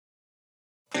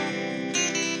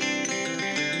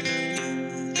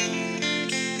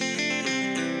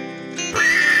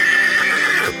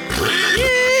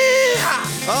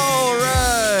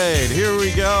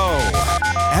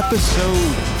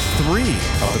Episode 3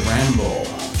 of The Ramble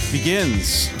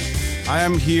begins. I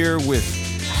am here with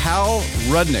Hal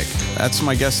Rudnick. That's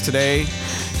my guest today,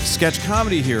 sketch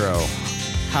comedy hero,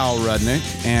 Hal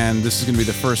Rudnick. And this is going to be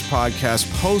the first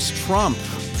podcast post-Trump,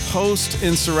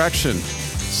 post-insurrection.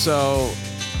 So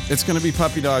it's going to be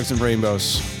puppy dogs and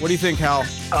rainbows. What do you think, Hal?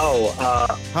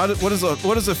 What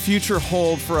does the future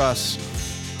hold for us?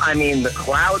 I mean, the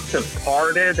clouds have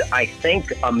parted. I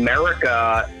think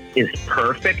America is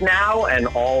perfect now, and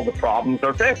all the problems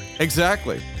are fixed.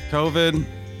 Exactly. COVID,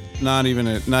 not even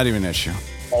an issue.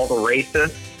 All the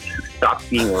racists stopped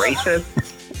being racist.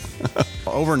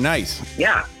 Overnight.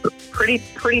 Yeah,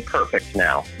 pretty perfect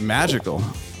now. Magical.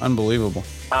 Unbelievable.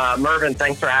 Mervyn,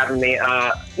 thanks for having me.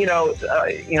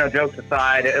 Jokes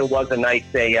aside, it was a nice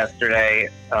day yesterday.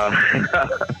 A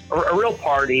real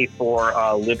party for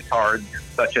libtards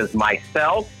such as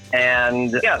myself.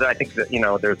 And yeah, I think that,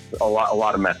 there's a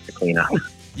lot of mess to clean up.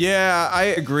 Yeah, I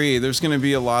agree. There's going to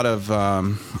be a lot of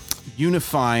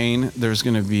unifying. There's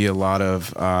going to be a lot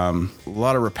of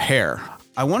repair.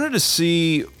 I wanted to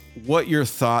see what your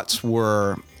thoughts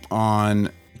were on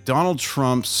Donald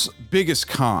Trump's biggest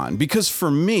con, because for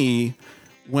me,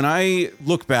 when I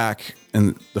look back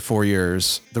in the 4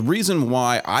 years, the reason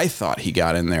why I thought he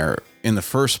got in there in the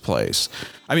first place,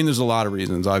 I mean, there's a lot of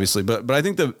reasons, obviously, but I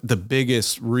think the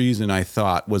biggest reason I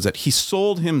thought was that he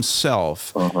sold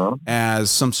himself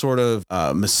as some sort of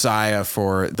messiah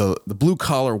for the blue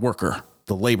collar worker,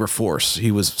 the labor force.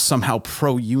 He was somehow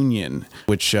pro-union,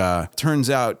 which turns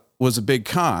out was a big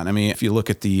con. I mean, if you look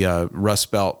at the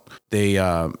Rust Belt, they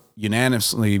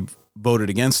unanimously voted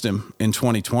against him in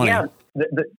 2020. Yeah,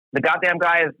 the goddamn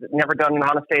guy has never done an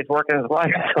honest day's work in his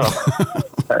life.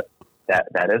 So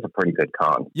that is a pretty good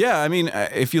con. Yeah, I mean,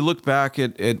 if you look back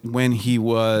at when he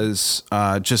was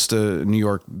just a New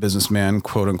York businessman,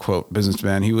 quote unquote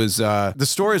businessman, he was the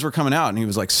stories were coming out, and he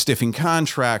was like stiffing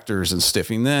contractors and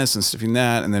stiffing this and stiffing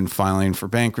that, and then filing for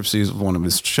bankruptcy with one of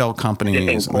his shell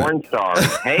companies. Stiffing porn stars,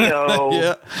 heyo,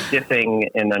 yeah. Stiffing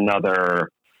in another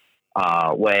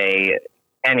way.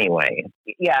 Anyway,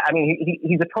 yeah, I mean,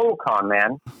 he's a total con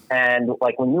man, and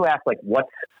like when you ask like what's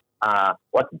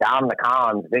Dom the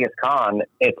Con's biggest con,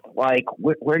 it's like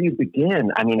where do you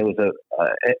begin? I mean,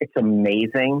 it's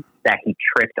amazing that he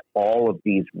tricked all of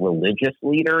these religious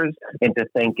leaders into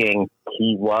thinking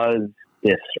he was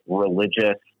this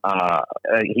religious.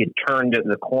 He had turned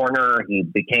the corner. He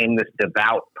became this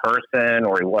devout person,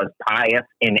 or he was pious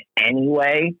in any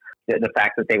way. The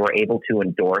fact that they were able to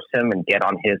endorse him and get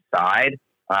on his side.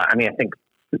 I mean, I think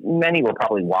many were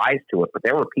probably wise to it, but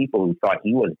there were people who thought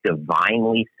he was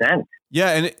divinely sent.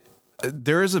 Yeah, and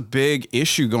there is a big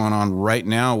issue going on right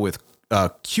now with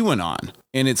QAnon.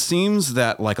 And it seems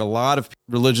that like a lot of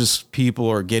religious people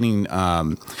are getting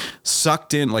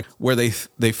sucked in, like where they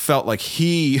felt like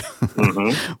he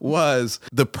was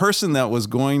the person that was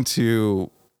going to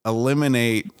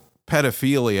eliminate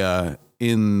pedophilia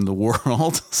in the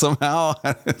world somehow.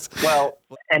 Well,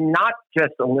 and not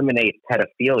just eliminate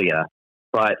pedophilia,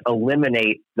 but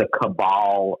eliminate the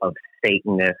cabal of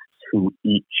Satanists who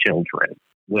eat children,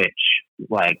 which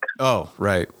like... Oh,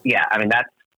 right. Yeah, I mean, that's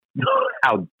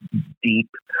how deep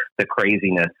the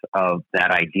craziness of that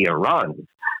idea runs.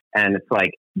 And it's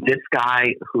like this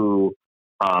guy who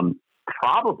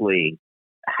probably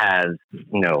has,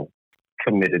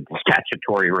 committed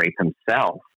statutory rape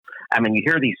himself. I mean, you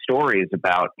hear these stories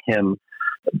about him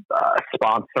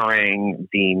sponsoring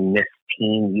the Miss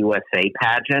Teen USA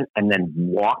pageant and then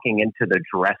walking into the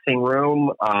dressing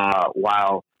room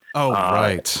while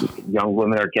young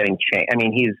women are getting changed.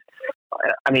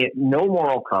 I mean, no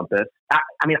moral compass.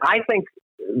 I think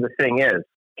the thing is,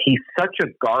 he's such a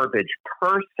garbage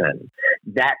person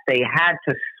that they had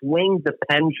to swing the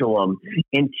pendulum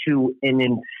into an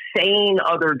insane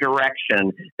other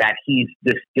direction, that he's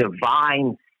this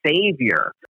divine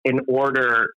savior, in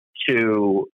order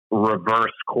to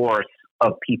reverse course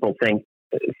of people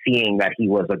seeing that he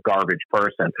was a garbage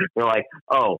person. They're like,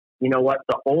 oh, you know what?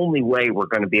 The only way we're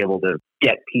going to be able to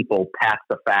get people past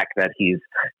the fact that he's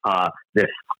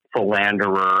this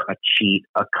philanderer, a cheat,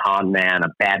 a con man, a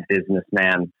bad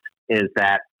businessman, is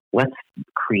that let's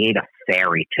create a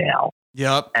fairy tale.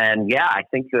 Yep. And yeah, I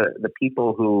think the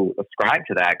people who ascribe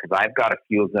to that, because I've got a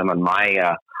few of them on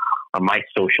my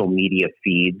social media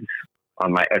feeds,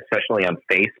 especially on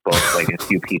Facebook, like a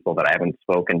few people that I haven't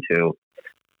spoken to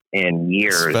in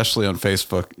years, especially on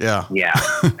Facebook. Yeah,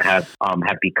 have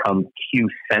become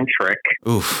Q-centric.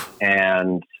 Oof.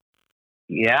 And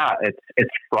yeah, it's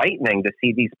frightening to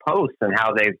see these posts and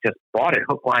how they've just bought it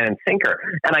hook, line, and sinker.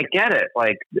 And I get it,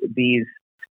 like these,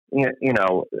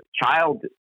 child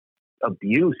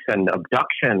abuse and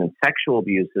abduction and sexual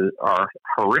abuse are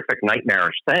horrific,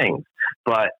 nightmarish things.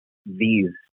 But these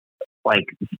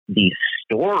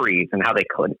stories and how they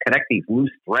connect these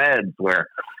loose threads where,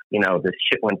 this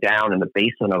shit went down in the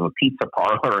basement of a pizza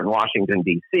parlor in Washington,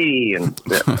 D.C. and,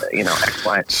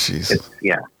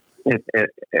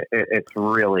 it's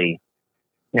really,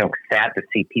 sad to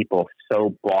see people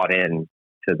so bought in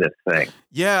to this thing.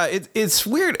 Yeah, it's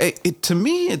weird. To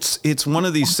me, it's one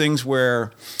of these things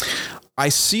where I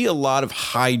see a lot of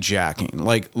hijacking.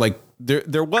 Like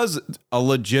there was a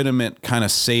legitimate kind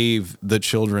of save the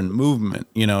children movement.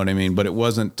 You know what I mean? But it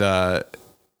wasn't.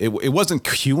 It wasn't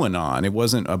QAnon. It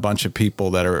wasn't a bunch of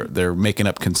people they're making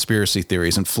up conspiracy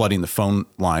theories and flooding the phone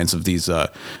lines of these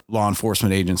law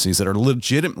enforcement agencies that are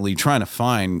legitimately trying to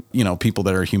find people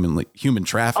that are human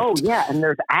trafficked. Oh yeah, and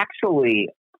there's actually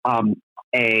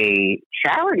a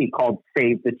charity called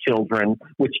Save the Children,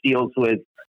 which deals with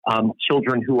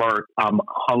children who are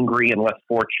hungry and less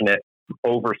fortunate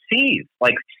overseas.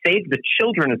 Like, Save the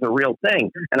Children is a real thing,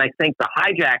 and I think the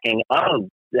hijacking of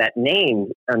that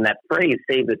name and that phrase,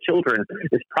 Save the Children,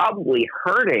 is probably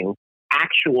hurting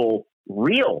actual,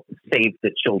 real Save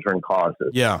the Children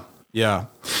causes. Yeah.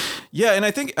 And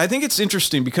I think it's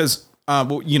interesting because,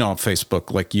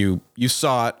 Facebook, like you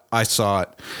saw it, I saw it,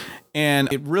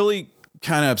 and it really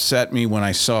kind of upset me when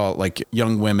I saw like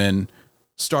young women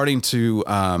starting to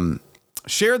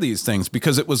share these things,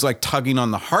 because it was like tugging on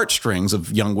the heartstrings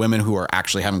of young women who are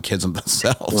actually having kids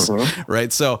themselves. Mm-hmm.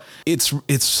 Right. So it's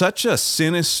such a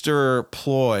sinister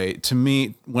ploy to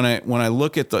me when I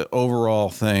look at the overall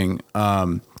thing.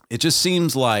 It just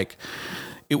seems like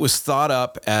it was thought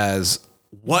up as,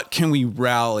 what can we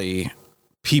rally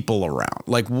people around?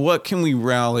 Like, what can we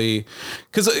rally?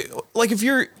 Because like, if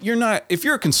you're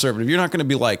a conservative, you're not going to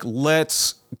be like,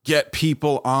 let's get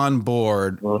people on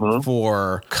board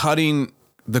for cutting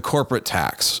the corporate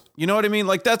tax. You know what I mean?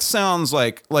 Like, that sounds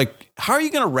like how are you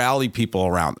going to rally people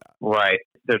around that? Right.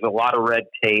 There's a lot of red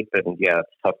tape, and it's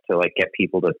tough to like get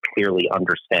people to clearly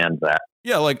understand that.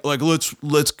 Yeah, like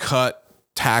let's cut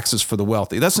taxes for the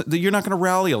wealthy. You're not going to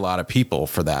rally a lot of people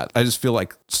for that. I just feel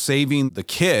like saving the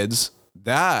kids,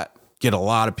 that get a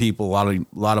lot of people, a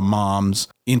lot of moms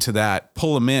into that,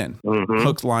 pull them in,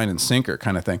 hook, line, and sinker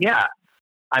kind of thing. Yeah.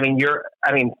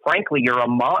 Frankly, you're a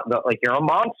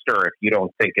monster if you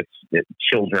don't think that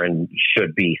children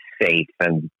should be safe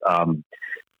and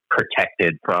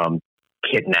protected from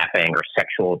kidnapping or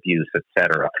sexual abuse,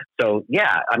 etc. So,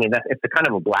 it's a kind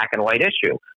of a black and white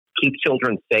issue. Keep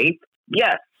children safe,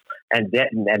 yes, and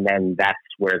then that's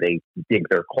where they dig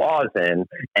their claws in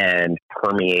and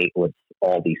permeate with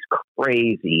all these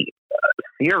crazy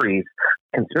theories,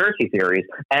 conspiracy theories,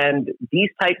 and these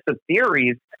types of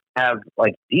theories have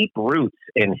like deep roots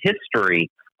in history,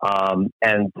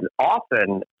 and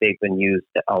often they've been used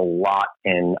a lot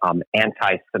in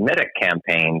anti-Semitic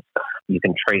campaigns. You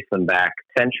can trace them back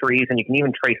centuries, and you can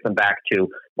even trace them back to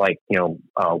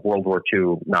World War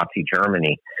II Nazi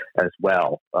Germany as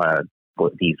well.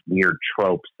 These weird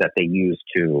tropes that they use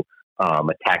to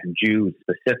attack Jews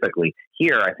specifically.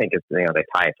 Here, I think it's they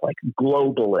tie it to like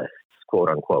globalists, quote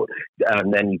unquote,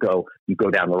 and then you go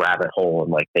down the rabbit hole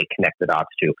and like they connect the dots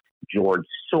to George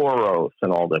Soros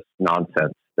and all this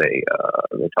nonsense they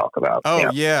talk about.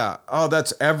 Oh yeah. Oh,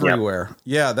 that's everywhere.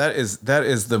 Yeah, that is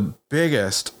the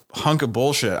biggest hunk of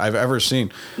bullshit I've ever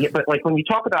seen. Yeah, but like when you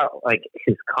talk about like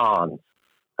his cons,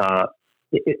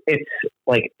 it's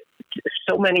like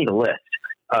so many to list.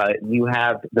 You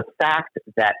have the fact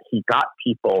that he got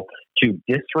people to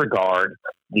disregard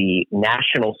the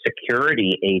national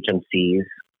security agencies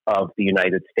of the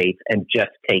United States and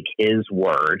just take his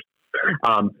word.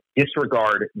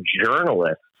 Disregard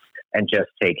journalists and just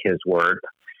take his word.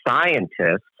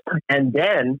 Scientists, and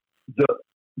then the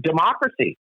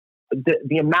democracy.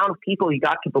 The amount of people he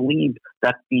got to believe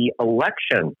that the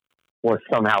election was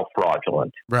somehow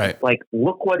fraudulent. Right. Like,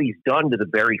 look what he's done to the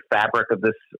very fabric of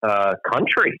this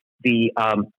country. The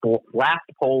last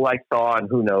poll I saw, and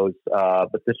who knows,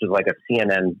 but this was like a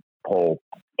CNN poll,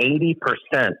 80%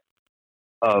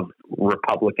 of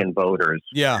Republican voters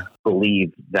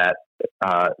believe that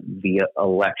the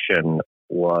election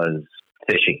was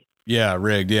fishy. Yeah,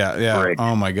 rigged. Yeah. Rigged.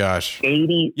 Oh my gosh.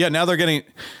 80. Yeah, now they're getting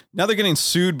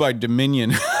sued by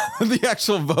Dominion, the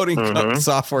actual voting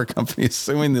software company,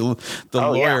 suing the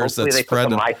lawyers that spread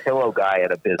them. My Pillow guy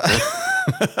at a business.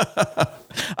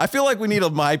 I feel like we need a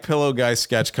My Pillow guy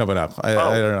sketch coming up. I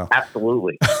don't know.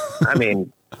 Absolutely. I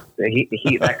mean,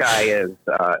 that guy is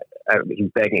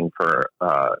he's begging for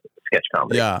sketch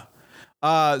comedy. Yeah.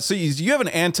 So you have an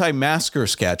anti-masker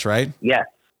sketch, right? Yes.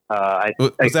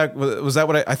 Was that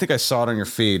what I think I saw it on your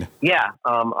feed? Yeah.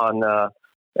 I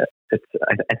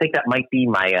think that might be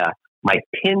my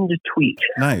pinned tweet.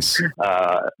 Nice.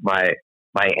 My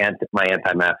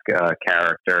anti-mask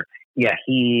character. Yeah,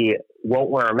 he won't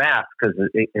wear a mask because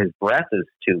his breath is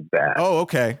too bad. Oh,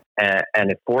 okay. And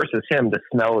it forces him to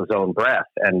smell his own breath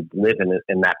and live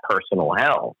in that personal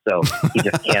hell. So he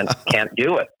just can't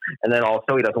do it. And then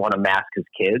also he doesn't want to mask his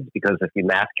kids, because if you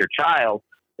mask your child,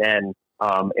 then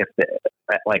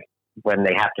when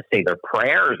they have to say their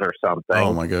prayers or something,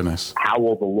 oh my goodness, how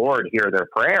will the Lord hear their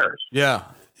prayers? Yeah.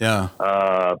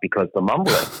 Because the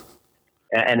mumbling.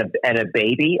 And a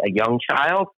baby, a young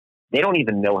child, they don't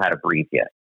even know how to breathe yet.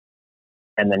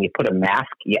 And then you add a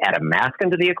mask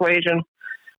into the equation.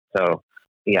 So,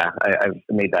 yeah, I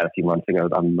made that a few months ago.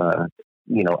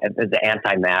 The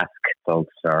anti-mask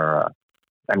folks are,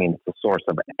 it's a source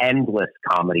of endless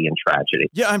comedy and tragedy.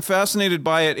 Yeah, I'm fascinated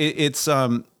by it. It's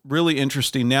really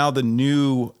interesting. Now the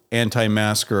new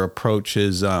anti-masker approach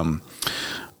is,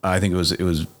 I think it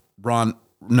was Rand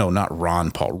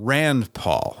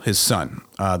Paul, his son,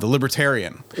 the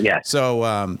libertarian. Yeah.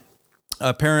 So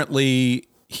apparently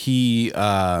he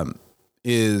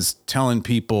is telling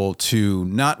people to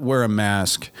not wear a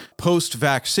mask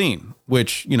post-vaccine,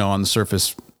 which, on the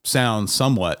surface sounds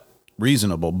somewhat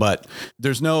reasonable, but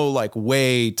there's no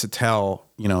way to tell,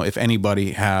 if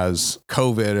anybody has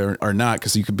COVID or not,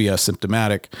 because you could be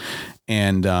asymptomatic.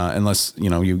 And unless,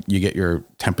 you get your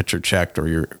temperature checked or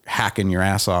you're hacking your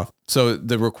ass off. So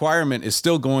the requirement is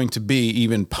still going to be,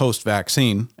 even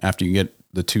post-vaccine, after you get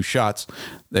the 2 shots,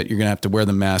 that you're going to have to wear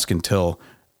the mask until,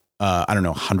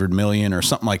 100 million or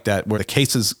something like that, where the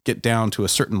cases get down to a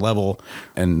certain level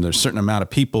and there's a certain amount of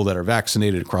people that are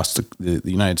vaccinated across the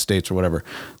United States or whatever,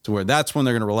 to where that's when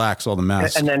they're going to relax all the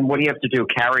masks. And then what do you have to do?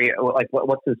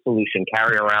 What's the solution?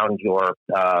 Carry around your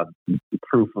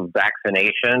proof of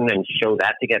vaccination and show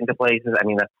that to get into places?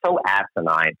 That's so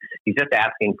asinine. He's just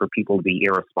asking for people to be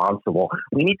irresponsible.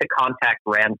 We need to contact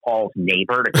Rand Paul's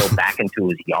neighbor to go back into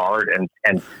his yard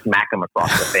and smack him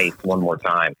across the face one more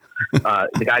time.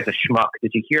 The guy's a schmuck.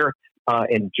 Did you hear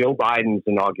in Joe Biden's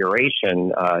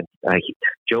inauguration,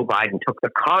 Joe Biden took the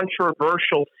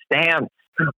controversial stance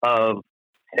of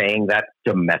saying that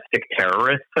domestic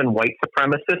terrorists and white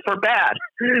supremacists are bad.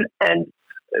 And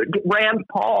Rand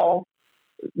Paul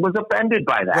was offended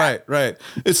by that. Right.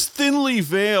 It's thinly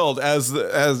veiled as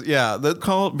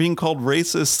being called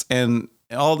racist and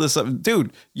all this stuff.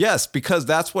 Dude, yes, because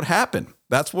that's what happened.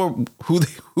 That's who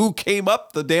came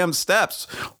up the damn steps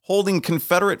holding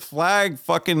Confederate flag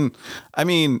fucking,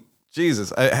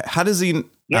 Jesus. How does he?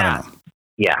 Yeah. I don't know.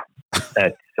 Yeah.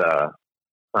 That's,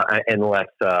 unless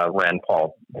Rand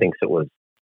Paul thinks it was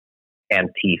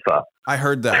Antifa. I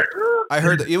heard that.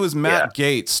 It was Matt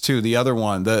Gaetz too. The other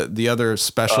one, the other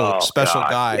special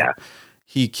guy. Yeah.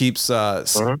 He keeps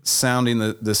sounding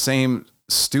the same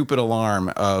stupid alarm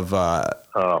of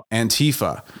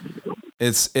Antifa.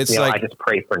 It's I just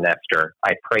pray for Nestor.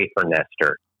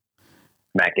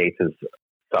 Matt Gaetz'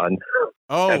 son.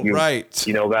 Oh, right.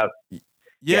 You know about?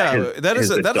 Yeah, that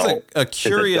is a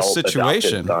curious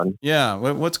situation. Yeah,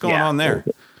 what's going on there?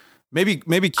 Maybe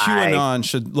QAnon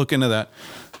should look into that.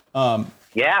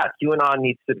 QAnon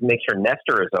needs to make sure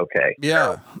Nestor is okay.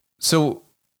 Yeah. So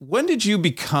when did you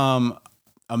become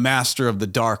a master of the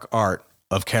dark art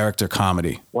of character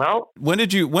comedy? Well, when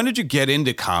did you get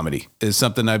into comedy? Is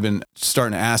something I've been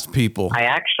starting to ask people. I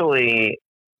actually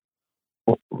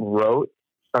wrote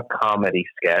a comedy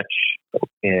sketch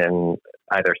in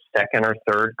either 2nd or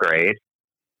 3rd grade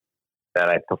that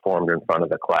I performed in front of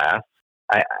the class.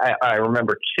 I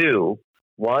remember 2.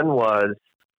 One was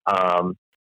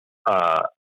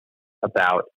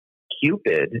about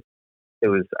Cupid.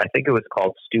 I think it was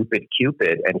called Stupid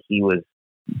Cupid, and he was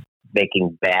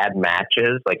making bad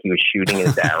matches, like he was shooting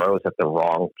his arrows at the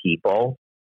wrong people.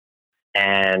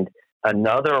 And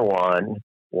another one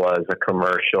was a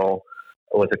commercial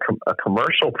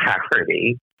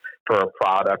parody for a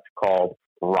product called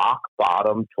Rock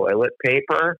Bottom Toilet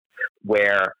Paper,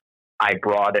 where I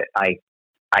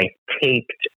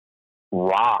taped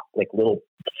rock, like little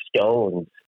stones,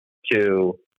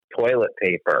 to toilet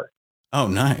paper. Oh,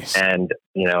 nice. And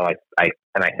I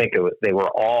think they were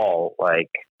all like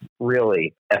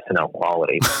really SNL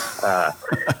quality.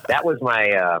 That was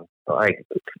my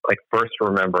first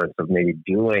remembrance of maybe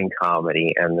doing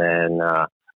comedy, and then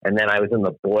I was in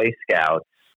the Boy Scouts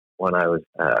when I was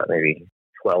maybe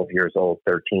 12 years old,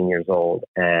 13 years old,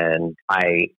 and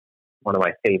one of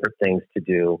my favorite things to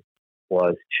do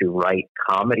was to write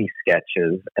comedy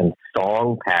sketches and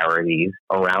song parodies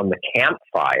around the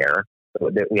campfire.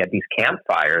 We had these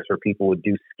campfires where people would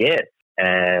do skits,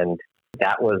 And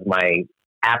that was my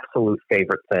absolute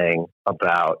favorite thing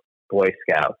about Boy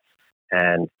Scouts.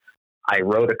 And I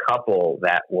wrote a couple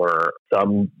that were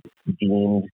some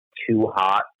deemed too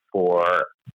hot for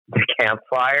the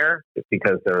campfire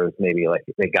because there was maybe like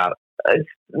they got, it's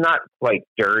not quite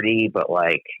dirty, but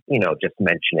like, you know, just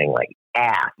mentioning like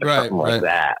ass or something like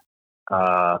that.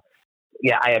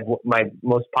 Yeah, I have my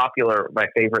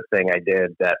favorite thing I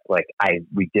did that like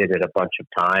we did it a bunch of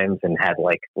times and had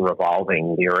like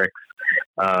revolving lyrics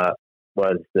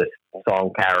was this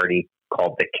song parody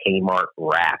called the Kmart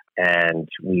Rap, and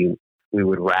we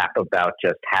would rap about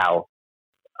just how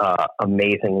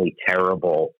amazingly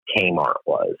terrible Kmart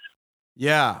was.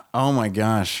 Yeah. Oh my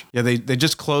gosh. Yeah. They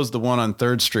just closed the one on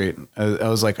 3rd Street. I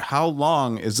was like, how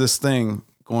long is this thing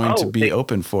going to be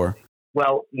open for?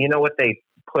 Well, you know what they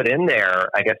put in there,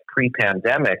 I guess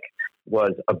pre-pandemic,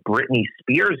 was a Britney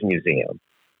Spears museum.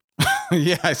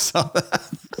 Yeah, I saw that.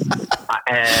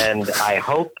 And I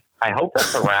hope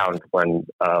that's around when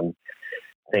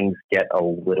things get a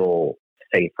little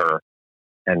safer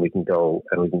and we can go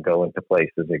into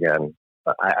places again.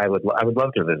 I would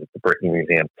love to visit the Britney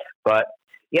Museum, but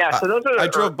yeah. So those are. I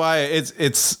drove by it.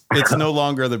 It's no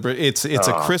longer it's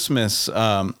a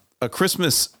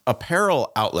Christmas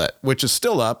apparel outlet, which is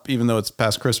still up even though it's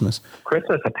past Christmas.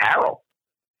 Christmas apparel.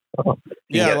 Oh,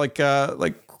 yeah, like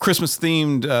Christmas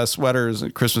themed sweaters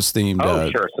and Christmas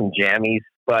themed. Sure, some jammies.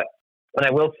 But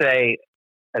I will say,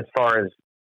 as far as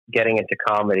getting into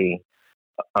comedy,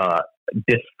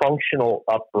 dysfunctional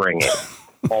upbringing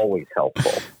always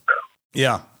helpful.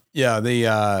 Yeah. Yeah.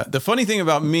 The funny thing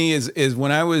about me is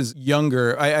when I was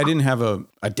younger, I didn't have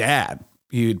a dad.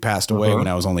 He had passed away when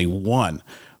I was only 1.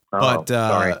 But,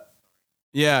 sorry.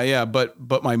 Yeah.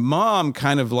 But my mom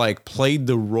kind of like played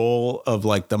the role of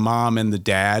like the mom and the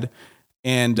dad.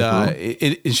 And,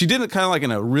 she did it kind of like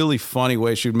in a really funny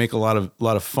way. She would make a lot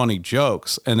of funny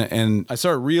jokes. And I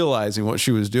started realizing what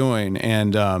she was doing.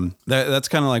 And, that's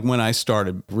kind of like when I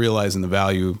started realizing the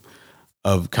value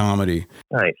of comedy.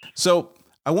 Nice. So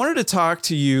I wanted to talk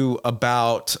to you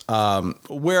about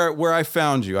where I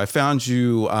found you. I found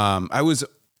you. I was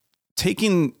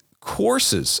taking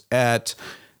courses at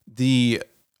the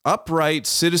Upright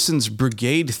Citizens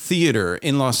Brigade Theater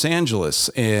in Los Angeles,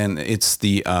 and it's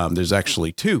the there's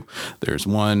actually 2. There's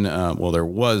one. There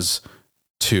was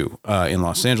 2 in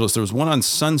Los Angeles. There was one on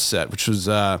Sunset, which was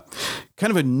kind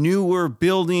of a newer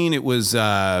building. It was.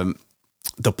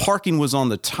 The parking was on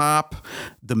the top.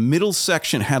 The middle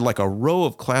section had like a row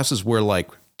of classes where like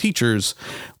teachers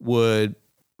would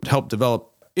help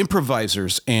develop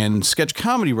improvisers and sketch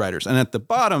comedy writers. And at the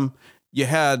bottom, you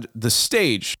had the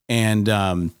stage. And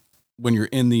when you're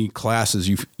in the classes,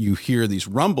 you hear these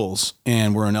rumbles.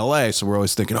 And we're in LA, so we're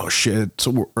always thinking, oh shit, it's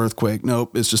an earthquake.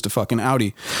 Nope, it's just a fucking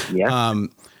Audi. Yeah.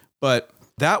 But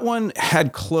that one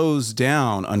had closed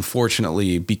down,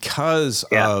 unfortunately, because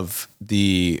of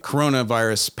the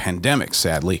coronavirus pandemic,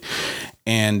 sadly.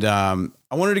 And I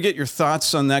wanted to get your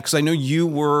thoughts on that because I know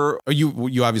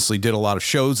you obviously did a lot of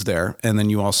shows there, and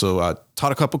then you also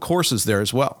taught a couple courses there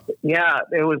as well. Yeah,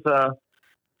 it was a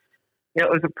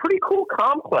pretty cool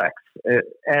complex,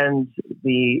 and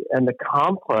the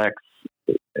complex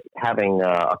having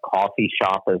a coffee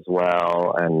shop as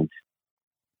well, and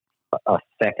a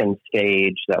second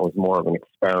stage that was more of an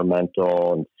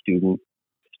experimental and student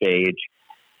stage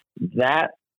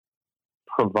that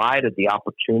provided the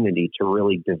opportunity to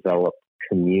really develop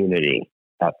community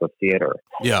at the theater.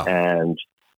 Yeah.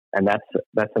 And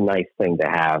that's a nice thing to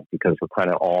have because we're kind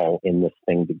of all in this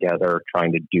thing together,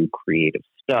 trying to do creative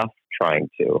stuff, trying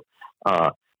to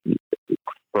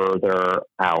further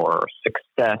our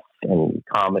success in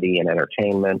comedy and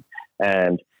entertainment,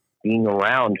 and being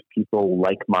around people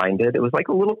like-minded. It was like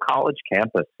a little college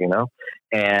campus, you know,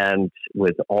 and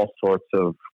with all sorts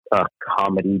of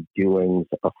comedy doings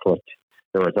afoot.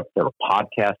 There were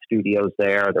podcast studios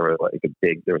there. There was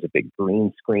a big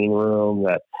green screen room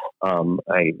that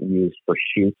I used for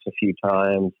shoots a few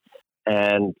times.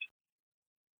 And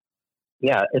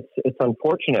yeah, it's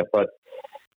unfortunate, but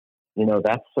you know,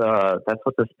 that's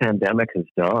what this pandemic has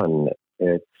done.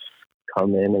 It's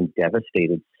come in and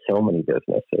devastated so many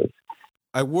businesses.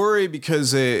 I worry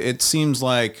because it seems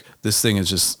like this thing is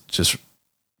just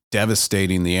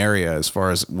devastating the area as far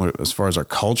as our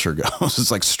culture goes.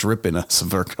 It's like stripping us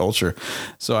of our culture.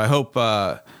 So I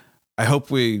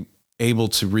hope we able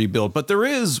to rebuild. But there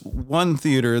is one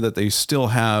theater that they still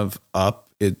have up.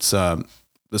 It's the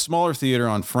smaller theater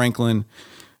on Franklin,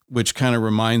 which kind of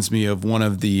reminds me of one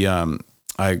of the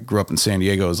I grew up in San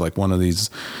Diego as like one of these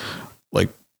like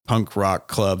punk rock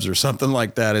clubs or something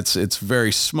like that. It's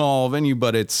very small venue,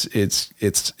 but it's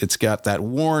got that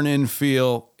worn in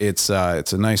feel. It's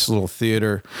a nice little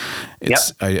theater.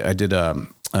 I did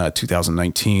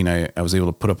 2019. I was able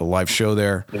to put up a live show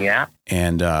there. Yeah.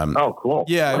 And oh, cool.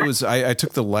 Yeah, it was. I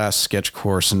took the last sketch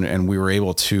course, and we were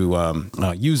able to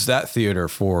use that theater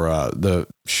for the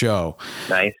show.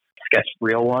 Nice. Sketch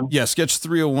 301. Yeah, Sketch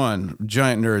 301.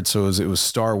 Giant nerd. So it was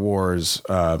Star Wars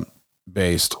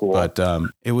based, cool. But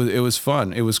it was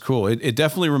fun. It was cool. It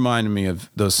definitely reminded me of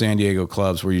those San Diego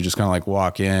clubs where you just kind of like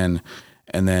walk in,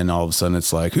 and then all of a sudden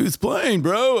it's like, who's playing,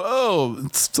 bro? Oh,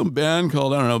 it's some band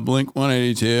called, I don't know, Blink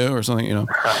 182 or something, you know.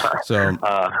 So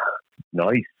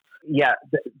nice. Yeah,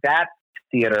 that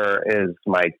theater is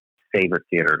my favorite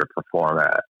theater to perform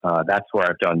at. That's where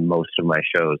I've done most of my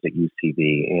shows at UCB.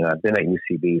 You know, I've been at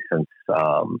UCB since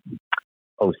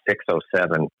 06,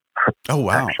 07. Oh,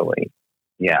 wow. Actually.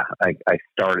 Yeah, I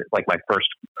started, like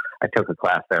I took a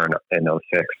class there in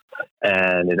 06,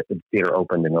 and the theater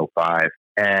opened in 05.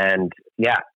 And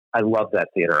yeah, I love that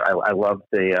theater. I love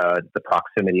the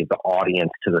proximity of the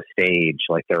audience to the stage,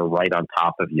 like they're right on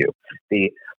top of you.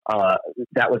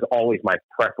 That was always my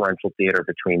preferential theater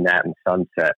between that and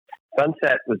Sunset.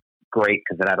 Sunset was great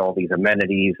because it had all these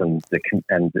amenities and the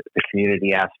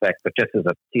community aspect, but just as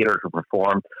a theater to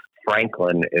perform,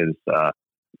 Franklin is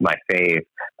my fave.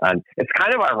 And it's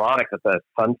kind of ironic that the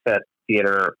Sunset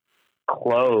Theater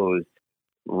closed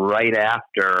right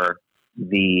after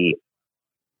the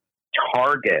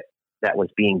Target that was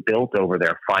being built over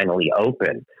there finally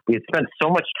opened. We had spent so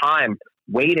much time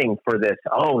waiting for this.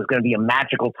 Oh, it's going to be a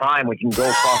magical time. We can go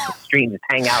across the street and just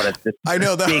hang out at this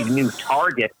big new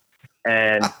Target.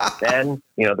 And then,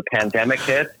 you know, the pandemic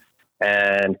hit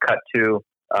and cut to,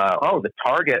 the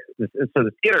Target. So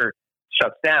the theater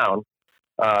shuts down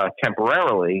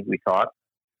temporarily, we thought.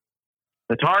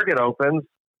 The Target opens,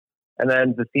 and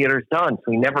then the theater's done. So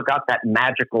we never got that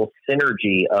magical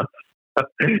synergy of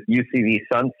UCB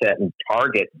Sunset and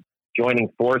Target joining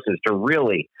forces to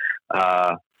really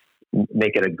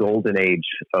make it a golden age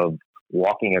of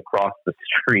walking across the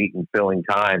street and filling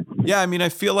time. Yeah, I mean, I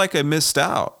feel like I missed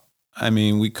out. I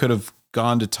mean, we could have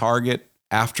gone to Target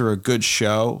after a good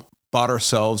show, bought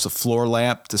ourselves a floor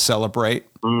lamp to celebrate.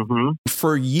 Mm-hmm.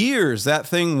 For years, that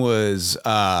thing was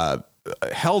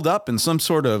held up in some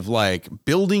sort of like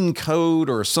building code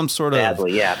or some sort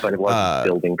Sadly, of yeah, but it was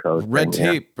building code red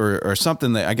tape or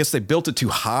something that I guess they built it too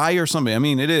high or something. I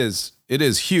mean, it is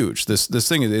huge. This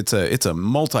thing it's a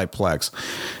multiplex,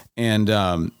 and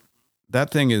that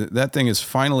thing is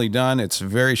finally done. It's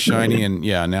very shiny, and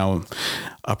yeah, now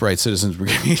Upright Citizens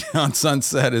Brigade on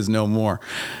Sunset is no more.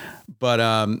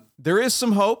 But there is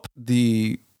some hope.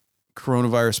 The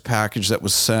coronavirus package that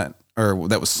was sent or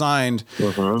that was signed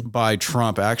by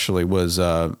Trump actually was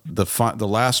the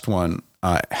last one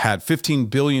had $15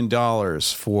 billion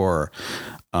for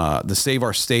the Save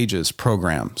Our Stages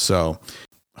program. So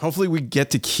hopefully we get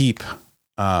to keep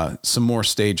some more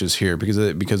stages here because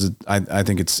I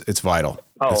think it's vital.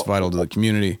 It's vital to the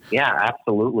community. Yeah,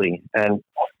 absolutely. And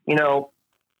you know,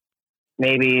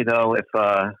 maybe though, if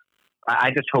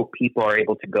I just hope people are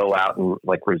able to go out and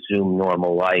like resume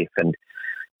normal life and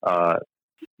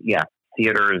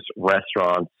theaters,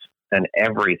 restaurants, and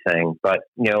everything. But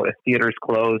you know, if theaters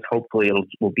close, hopefully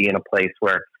we'll be in a place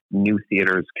where new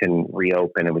theaters can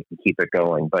reopen and we can keep it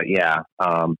going. But yeah,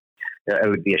 it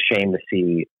would be a shame to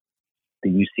see the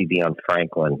UCB on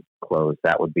Franklin close.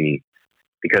 That would be,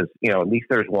 because you know, at least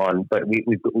there's one. But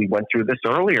we went through this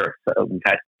earlier. So we've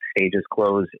had stages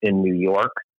close in New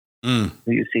York, the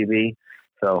UCB.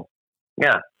 So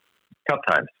yeah, tough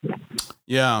times.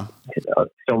 Yeah,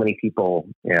 so many people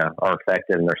are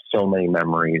affected, and there's so many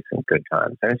memories and good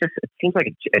times. And it seems like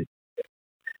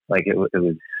it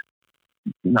was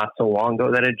not so long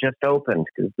ago that it just opened,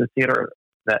 because the theater,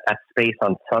 that space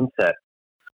on Sunset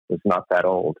was not that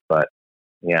old. But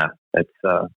yeah,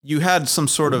 it's you had some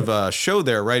sort of show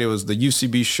there, right? It was the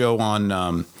UCB show on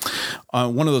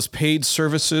one of those paid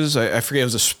services. I forget, it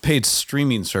was a paid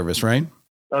streaming service, right?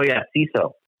 Oh yeah,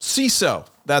 CISO.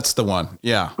 That's the one.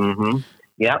 Yeah. Mm-hmm.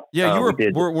 Yeah. Yeah.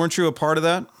 Weren't you a part of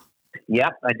that?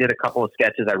 Yep. I did a couple of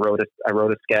sketches. I wrote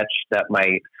a sketch that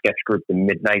my sketch group, The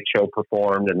Midnight Show,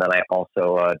 performed. And then I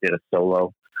also did a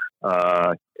solo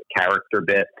character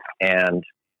bit. And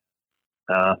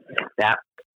that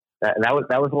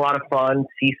was a lot of fun.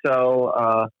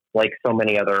 CISO, like so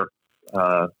many other,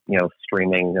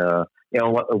 streaming,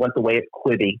 it went the way of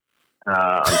Quibi,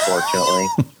 unfortunately.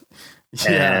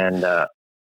 Yeah. And,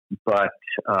 but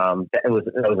it was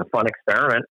a fun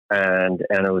experiment, and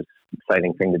it was an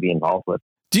exciting thing to be involved with.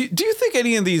 Do you think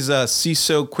any of these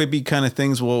CISO Quibi kind of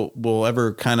things will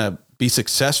ever kind of be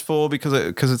successful? Because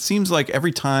it seems like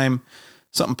every time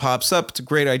something pops up, it's a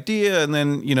great idea, and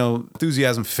then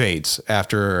enthusiasm fades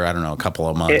after, I don't know, a couple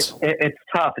of months. It's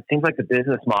tough. It seems like the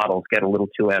business models get a little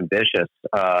too ambitious.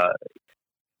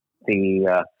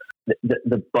 The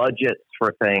budgets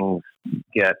for things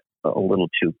get a little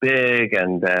too big,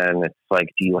 and then it's like,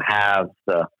 do you have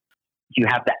the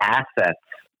assets?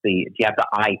 Do you have the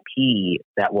IP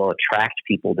that will attract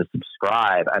people to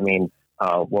subscribe? I mean,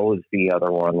 what was the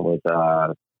other one with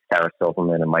Sarah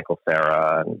Silverman and Michael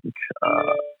Cera and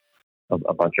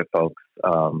a bunch of folks?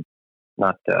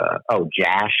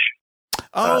 Jash.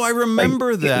 Oh, I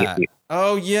remember that.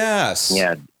 Oh, yes.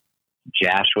 Yeah,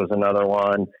 Jash was another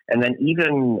one. And then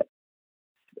even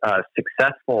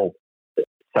successful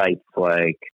sites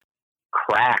like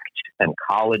Cracked and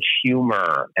College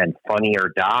Humor and Funny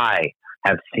or Die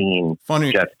have seen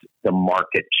just the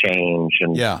market change.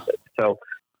 And so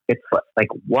it's like,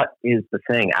 what is the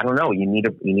thing? I don't know. You need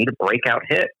a breakout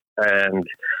hit. And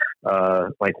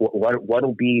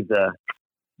what'll be the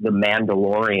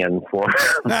Mandalorian for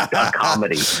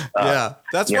comedy?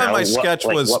 That's why my sketch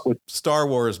was Star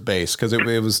Wars based, because it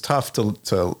was tough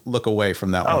to look away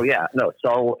from that one. Oh yeah, no,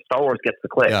 Star Wars gets the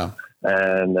click. Yeah,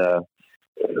 and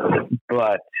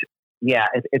but yeah,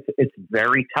 it's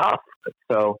very tough.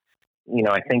 So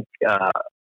I think I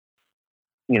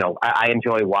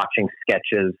enjoy watching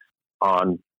sketches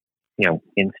on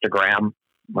Instagram,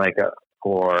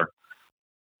 or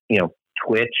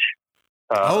Twitch.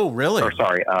 Oh, really? Or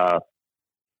sorry. I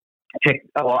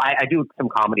do some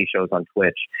comedy shows on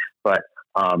Twitch, but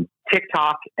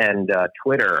TikTok and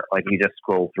Twitter, like, you just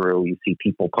scroll through, you see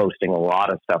people posting a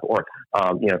lot of stuff, or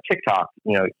TikTok,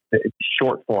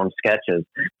 short form sketches.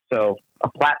 So a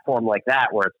platform like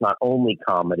that, where it's not only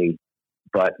comedy,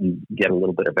 but you get a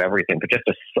little bit of everything, but just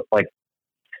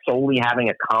solely having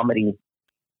a comedy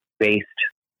based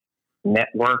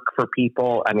network for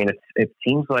people. I mean, it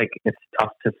seems like it's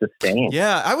tough to sustain.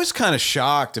 Yeah, I was kind of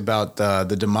shocked about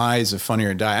the demise of Funny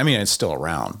or Die. I mean, it's still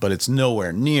around, but it's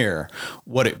nowhere near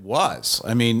what it was.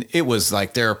 I mean, it was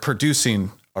like they're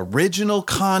producing original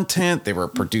content. They were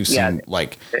producing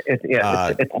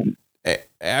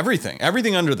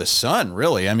everything under the sun,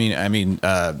 really. I mean,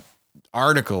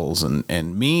 articles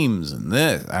and memes and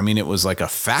this. I mean, it was like a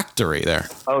factory there.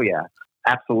 Oh yeah,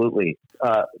 absolutely.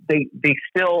 They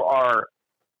still are,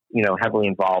 heavily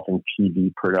involved in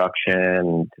TV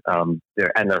production.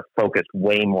 They're focused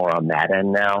way more on that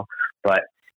end now. But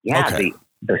yeah,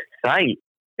 the site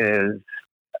is.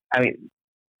 I mean,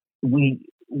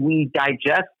 we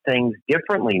digest things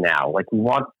differently now. Like, we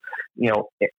want, did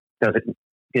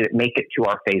it make it to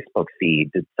our Facebook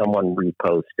feed? Did someone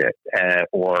repost it,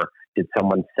 or did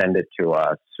someone send it to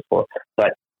us? But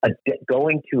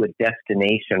going to a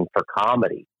destination for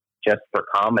comedy, just for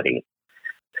comedy,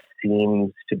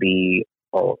 seems to be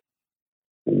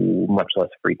much less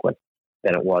frequent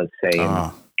than it was, say,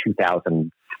 in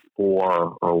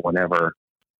 2004 or whenever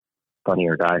Funny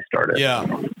or Die started. Yeah.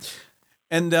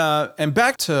 And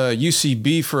back to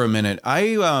UCB for a minute.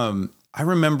 I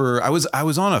remember I was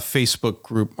on a Facebook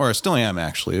group, or I still am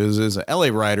actually. It was an LA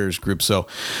writers group. So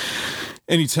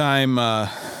anytime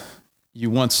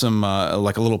you want some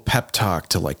like a little pep talk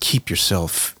to like keep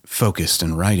yourself focused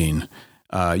in writing,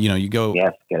 you go.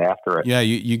 Yes, get after it. Yeah,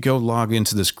 you go log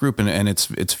into this group, and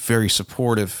it's very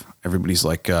supportive. Everybody's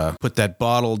like, put that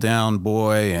bottle down,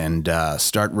 boy, and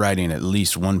start writing at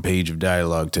least one page of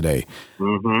dialogue today.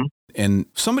 Mm-hmm. And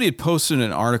somebody had posted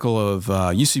an article of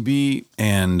UCB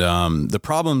and the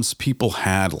problems people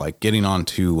had, like getting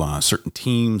onto certain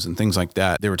teams and things like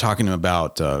that. They were talking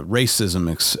about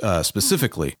racism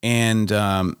specifically, and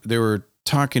they were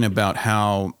talking about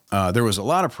how there was a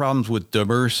lot of problems with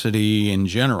diversity in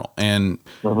general. And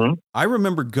I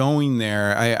remember going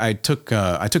there. I took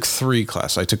 3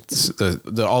 classes. I took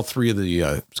all 3 of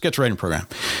the sketch writing program,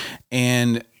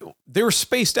 and they were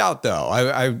spaced out though.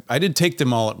 I did take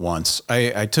them all at once.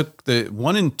 I took the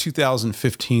one in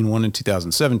 2015, one in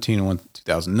 2017, and one in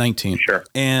 2019. Sure.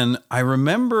 And I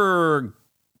remember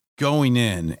going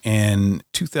in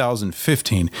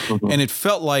 2015, and it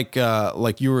felt like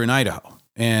you were in Idaho,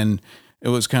 and it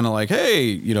was kind of like,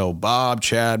 hey, Bob,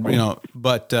 Chad,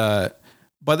 but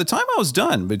by the time I was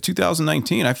done, by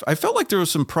 2019, I felt like there was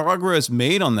some progress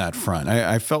made on that front.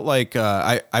 I felt like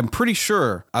I'm pretty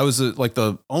sure I was like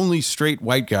the only straight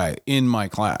white guy in my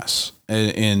class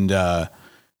in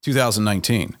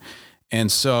 2019.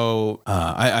 And so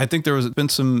I think there has been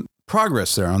some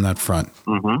progress there on that front.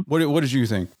 Mm-hmm. What did you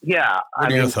think? Yeah.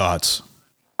 What are your thoughts?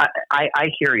 I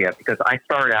hear you, because I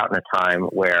started out in a time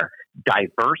where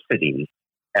diversity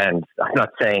and I'm not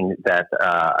saying that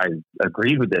I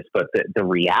agree with this, but the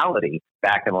reality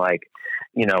back in like,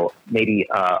 maybe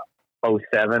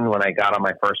 '07 when I got on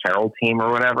my first Herald team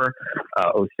or whatever,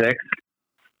 '06,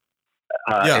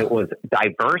 it was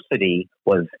diversity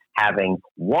was having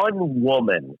one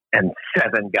woman and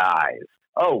 7 guys.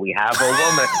 Oh, we have a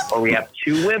woman, or we have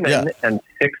 2 women and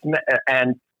 6 men,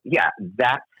 and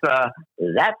that's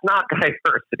not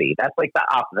diversity. That's like the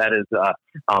opposite. That is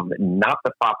not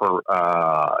the proper,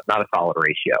 not a solid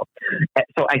ratio.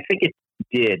 So I think it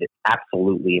did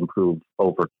absolutely improve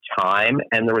over time,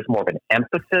 and there was more of an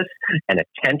emphasis and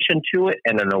attention to it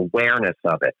and an awareness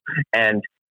of it, and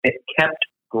it kept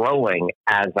growing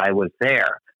as I was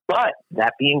there. But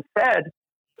that being said,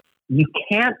 you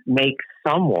can't make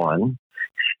someone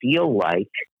feel like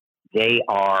they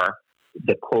are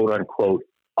the quote unquote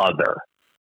other,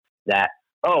 that,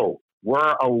 oh,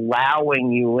 we're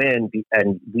allowing you in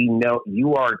and we know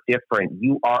you are different,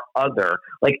 you are other.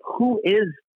 Like, who is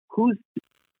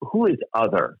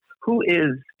other?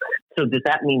 So does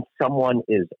that mean someone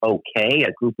is okay?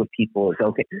 A group of people is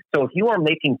okay? So if you are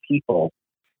making people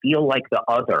feel like the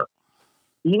other,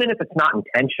 even if it's not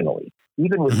intentionally,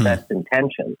 even with best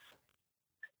intentions,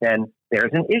 then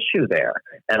there's an issue there.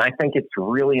 And I think it's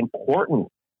really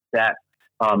important that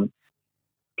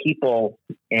people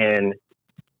in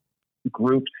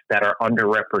groups that are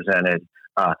underrepresented,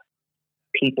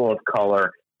 people of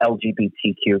color,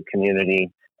 LGBTQ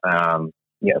community,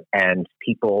 and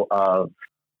people of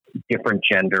different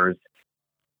genders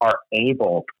are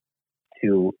able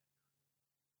to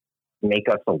make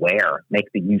us aware, make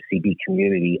the UCB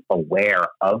community aware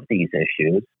of these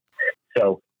issues.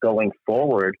 So going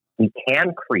forward, we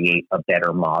can create a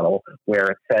better model where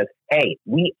it says, hey,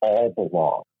 we all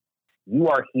belong. You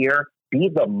are here, be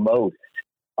the most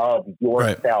of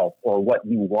yourself or what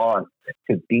you want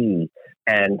to be.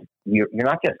 And you're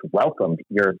not just welcomed,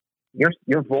 your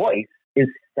voice is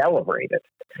celebrated.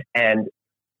 And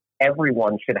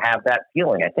everyone should have that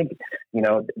feeling. I think,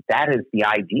 that is the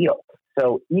ideal.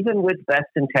 So even with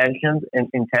best intentions,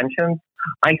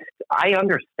 I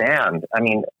understand. I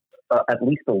mean, at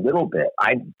least a little bit.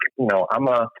 I'm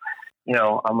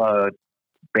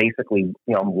basically,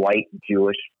 I'm white,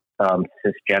 Jewish,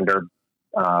 cisgender,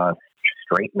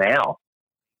 straight male.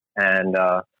 And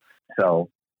so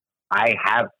I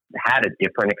have had a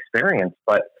different experience,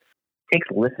 but it takes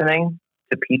listening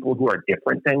to people who are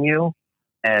different than you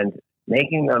and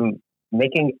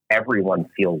making everyone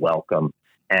feel welcome.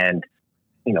 And,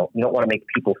 you don't want to make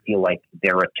people feel like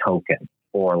they're a token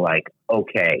or like,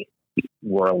 okay,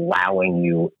 we're allowing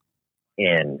you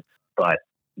in, but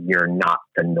you're not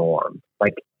the norm.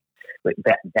 Like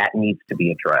that needs to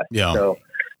be addressed. Yeah. So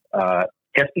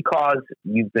just because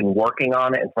you've been working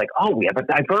on it, it's like, oh, we have a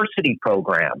diversity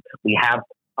program. We have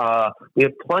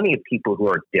plenty of people who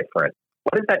are different.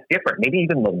 What is that different? Maybe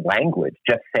even the language,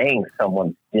 just saying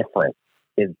someone's different.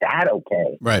 Is that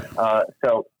okay? Right.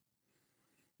 So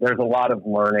there's a lot of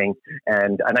learning.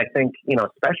 And I think,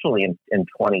 especially in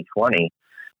 2020,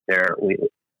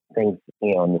 things,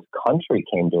 in this country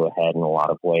came to a head in a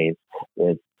lot of ways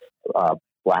with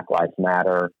Black Lives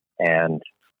Matter and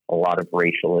a lot of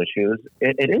racial issues.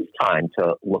 It is time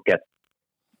to look at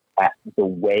the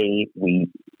way we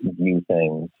view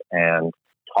things and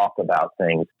talk about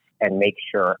things and make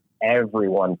sure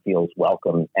everyone feels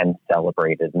welcome and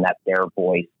celebrated, and that their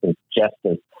voice is just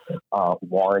as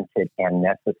warranted and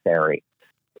necessary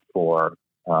for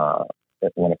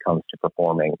when it comes to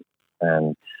performing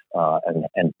and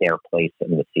their place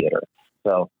in the theater.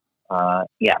 So, I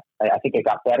think it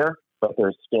got better, but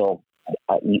there's still,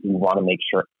 you want to make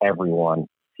sure everyone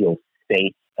feels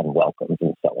safe and welcomed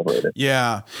and celebrated.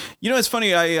 Yeah. It's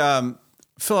funny.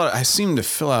 I seem to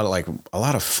fill out like a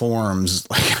lot of forms,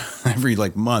 like every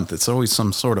month. It's always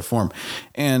some sort of form,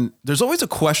 and there's always a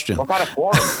question. What kind of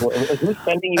form? Who's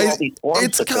sending you all these forms?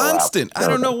 It's constant. I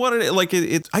don't know what it is. Like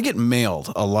I get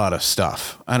mailed a lot of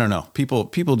stuff. I don't know.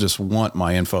 People just want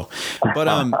my info, but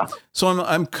so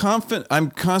I'm confident.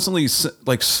 I'm constantly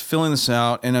filling this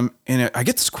out, and I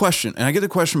get this question, and I get the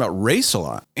question about race a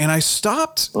lot, and I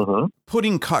stopped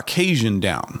putting Caucasian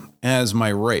down as my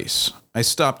race. I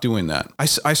stopped doing that.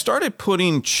 I started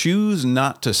putting choose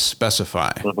not to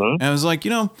specify. And I was like,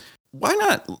 why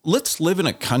not? Let's live in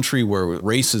a country where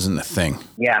race isn't a thing.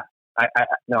 Yeah.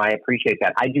 I appreciate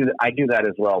that. I do that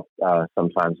as well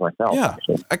sometimes myself. Yeah.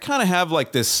 Actually. I kind of have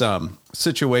like this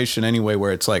situation anyway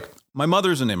where it's like my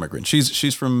mother's an immigrant.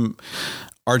 She's from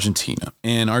Argentina,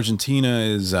 and Argentina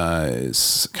is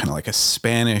kind of like a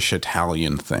Spanish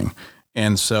Italian thing.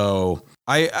 And so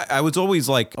I was always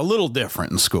like a little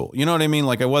different in school. You know what I mean?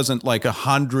 Like I wasn't like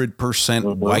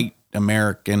 100% white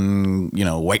American,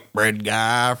 white bread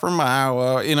guy from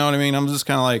Iowa. You know what I mean? I'm just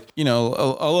kind of like,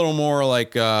 a little more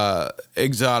like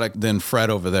exotic than Fred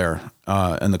over there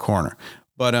in the corner.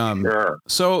 But sure.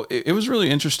 So it was really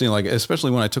interesting, like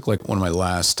especially when I took like one of my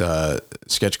last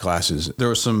sketch classes. There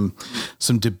was some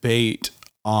debate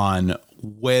on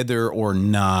whether or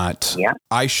not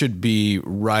I should be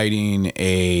writing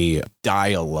a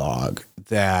dialogue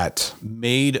that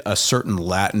made a certain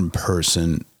Latin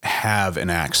person have an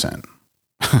accent.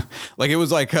 Like it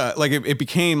was like it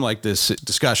became like this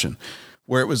discussion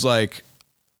where it was like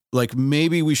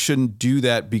maybe we shouldn't do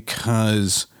that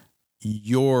because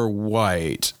you're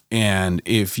white, and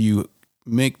if you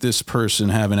make this person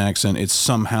have an accent, it's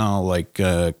somehow like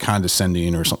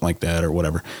condescending or something like that or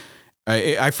whatever.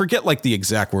 I forget like the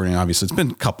exact wording. Obviously, it's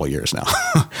been a couple of years now,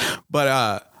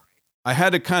 but I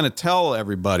had to kind of tell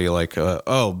everybody like,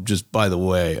 just by the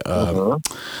way,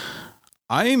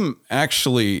 I'm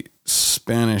actually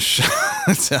Spanish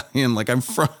Italian. Like I'm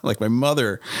from, like my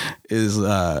mother is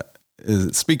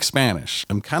speaks Spanish.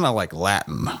 I'm kind of like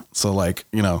Latin, so like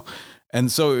and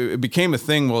so it became a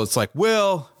thing. Well, it's like,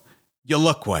 well, you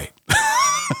look white.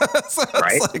 So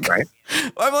right.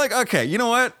 I'm like, okay, you know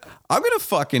what? I'm going to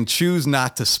fucking choose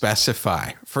not to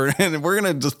specify and we're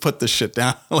going to just put this shit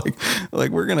down.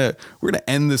 like we're going to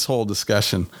end this whole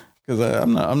discussion because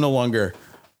I'm no longer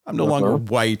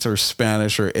white or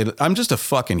Spanish I'm just a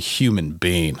fucking human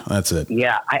being. That's it.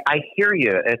 Yeah. I hear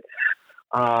you. It's,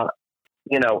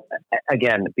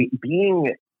 again,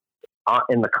 being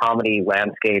in the comedy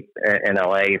landscape in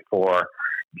LA for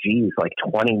like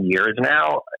 20 years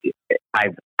now,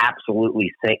 I've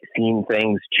absolutely seen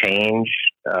things change,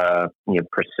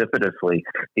 precipitously.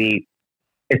 It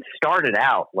started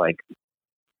out like,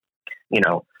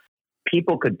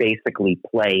 people could basically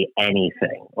play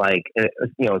anything. Like, as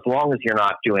long as you're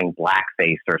not doing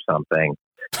blackface or something,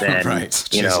 then, right.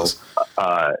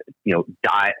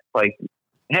 die. Like,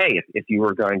 hey, if you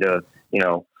were going to,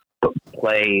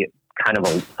 play kind of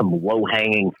some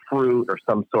low-hanging fruit or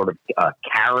some sort of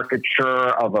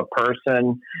caricature of a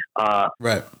person.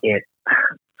 Right. And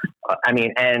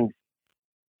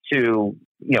to,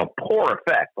 poor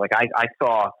effect. Like I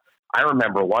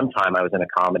remember one time I was in a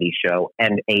comedy show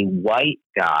and a white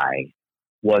guy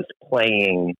was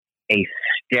playing a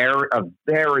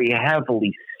very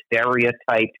heavily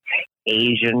stereotyped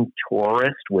Asian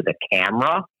tourist with a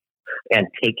camera and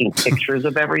taking pictures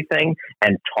of everything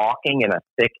and talking in a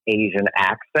thick Asian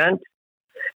accent.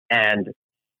 And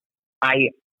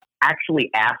I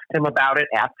actually asked him about it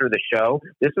after the show.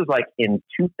 This was like in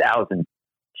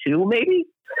 2002, maybe.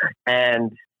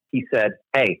 And he said,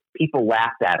 hey, people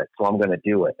laughed at it, so I'm going to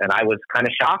do it. And I was kind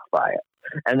of shocked by it.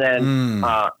 And then,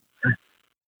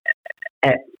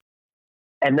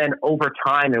 and then over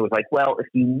time, it was like, well, if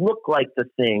you look like the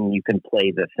thing, you can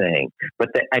play the thing. But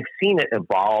I've seen it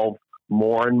evolve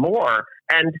more and more.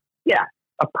 And yeah,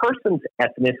 a person's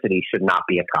ethnicity should not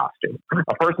be a costume.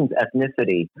 A person's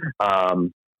ethnicity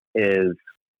is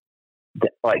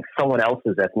like someone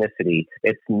else's ethnicity.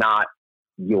 It's not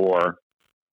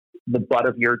the butt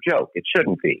of your joke. It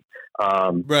shouldn't be.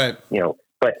 Right.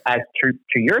 But as to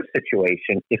your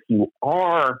situation, if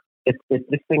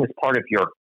this thing is part of your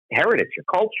heritage, your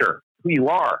culture, who you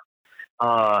are,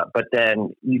 but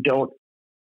then you don't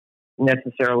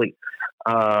necessarily,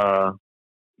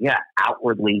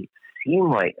 outwardly seem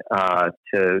like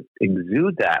to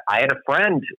exude that. I had a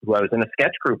friend who I was in a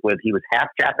sketch group with. He was half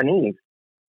Japanese,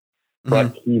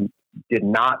 but he did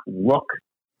not look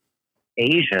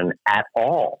Asian at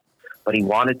all. But he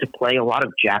wanted to play a lot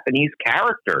of Japanese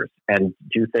characters and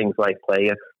do things like play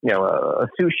a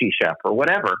sushi chef or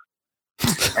whatever.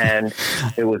 And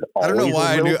it was always I don't know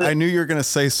why I knew you were going to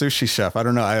say sushi chef. I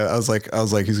don't know. I was like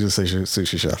he's going to say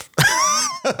sushi chef.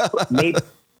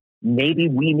 maybe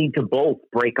we need to both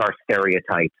break our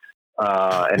stereotypes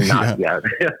and not yet.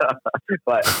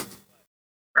 but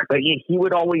he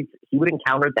would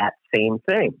encounter that same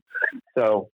thing.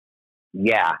 So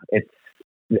yeah, it's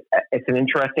an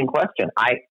interesting question.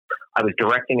 I was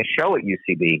directing a show at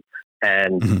UCB,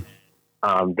 and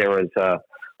there was a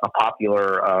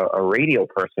popular a radio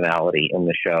personality in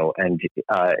the show, and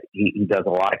he does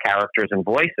a lot of characters and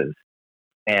voices.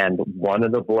 And one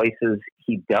of the voices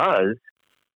he does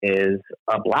is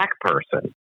a black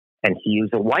person, and he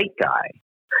was a white guy.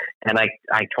 And I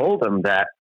told him that,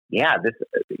 he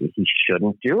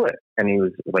shouldn't do it. And he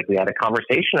was like, we had a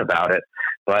conversation about it,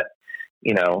 but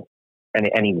and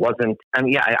he wasn't. I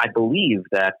mean, I believe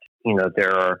that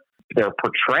there are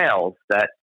portrayals that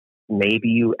maybe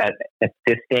you at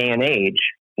this day and age,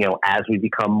 as we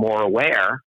become more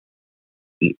aware,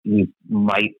 you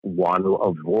might want to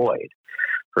avoid.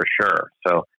 for sure.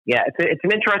 So yeah, it's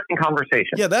an interesting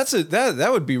conversation. Yeah, that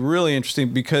would be really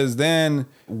interesting, because then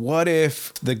what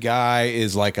if the guy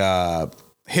is like a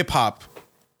hip hop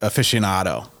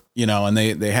aficionado, and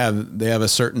they have a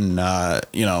certain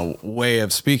way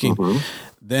of speaking. Mm-hmm.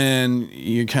 Then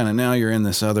you're in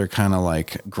this other kind of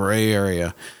like gray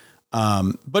area.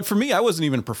 But for me, I wasn't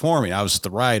even performing. I was the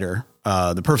writer.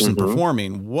 The person mm-hmm.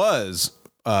 performing was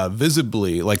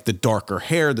visibly like the darker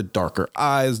hair, the darker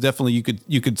eyes. Definitely,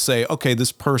 you could say, okay,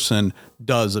 this person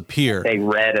does appear. They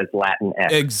read as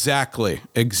Latinx.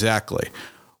 Exactly.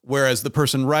 Whereas the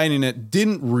person writing it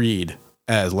didn't read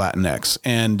as Latinx,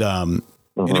 and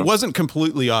it wasn't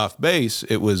completely off base.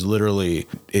 It was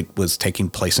taking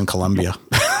place in Colombia.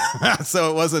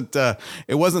 So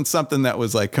it wasn't something that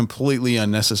was like completely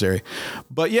unnecessary,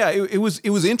 but yeah, it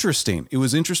was interesting. It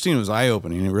was interesting. It was eye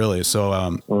opening. It really. So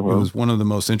it was one of the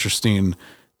most interesting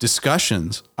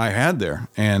discussions I had there.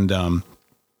 And,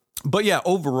 but yeah,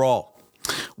 overall,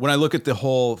 when I look at the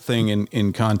whole thing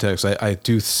in context, I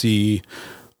do see,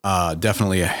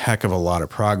 definitely a heck of a lot of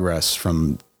progress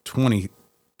from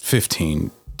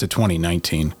 2015 to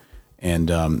 2019.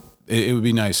 And, it would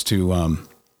be nice to,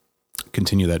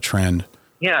 continue that trend.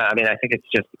 Yeah. I mean, I think it's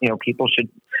just, people should,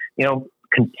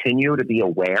 continue to be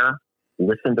aware,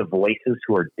 listen to voices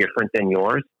who are different than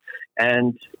yours.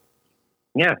 And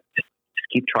yeah, just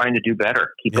keep trying to do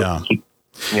better. Keep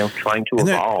trying to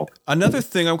evolve. Another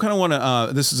thing I kind of want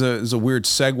to, this is a weird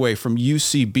segue from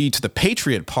UCB to the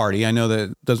Patriot Party. I know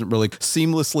that it doesn't really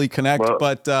seamlessly connect,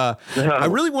 but I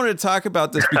really wanted to talk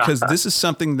about this because this is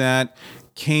something that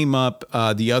came up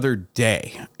the other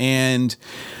day, and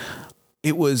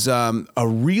it was a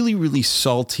really, really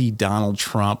salty Donald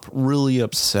Trump, really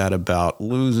upset about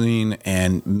losing,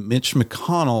 and Mitch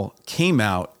McConnell came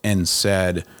out and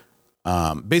said,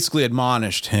 basically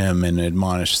admonished him and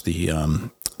admonished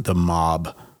the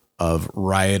mob of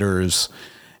rioters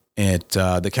at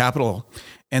the Capitol.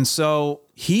 And so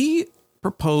he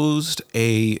proposed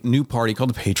a new party called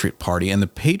the Patriot Party, and the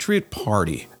Patriot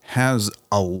Party has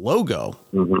a logo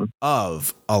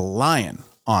of a lion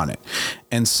on it.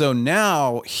 And so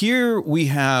now here we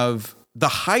have the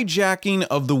hijacking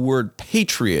of the word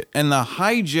patriot and the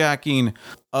hijacking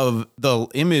of the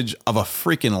image of a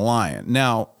freaking lion.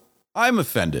 Now, I'm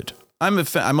offended. I'm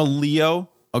a Leo.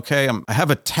 Okay. I have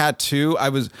a tattoo. I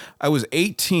was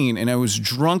 18 and I was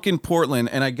drunk in Portland,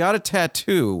 and I got a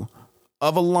tattoo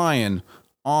of a lion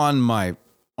on my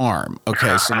arm.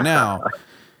 Okay. So now,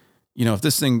 if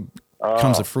this thing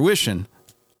comes to fruition,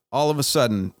 all of a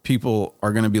sudden people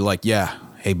are going to be like, yeah,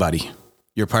 hey buddy,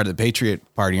 you're part of the Patriot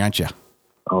Party, aren't you?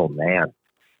 Oh man.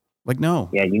 Like, no,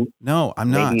 yeah, no,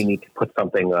 I'm not. Maybe you need to put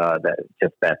something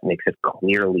that makes it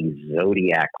clearly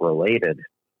Zodiac related,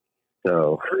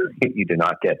 so you do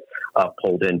not get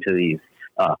pulled into these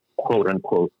quote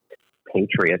unquote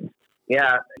patriots.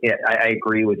 Yeah, I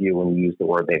agree with you when you use the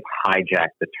word. They've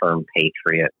hijacked the term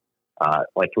patriot.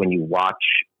 Like when you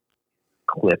watch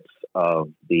clips of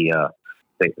the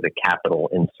Capitol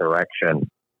insurrection,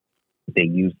 they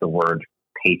use the word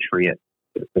patriot.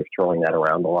 They're throwing that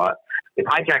around a lot. They've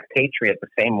hijacked patriot the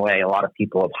same way a lot of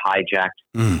people have hijacked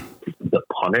the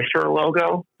Punisher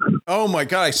logo. Oh my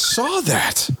God, I saw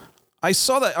that. I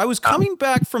was coming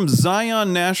back from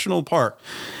Zion National Park,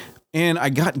 and I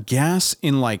got gas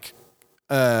in like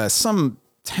some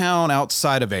town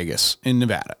outside of Vegas in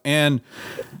Nevada. And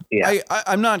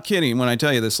I'm not kidding when I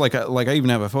tell you this. Like I even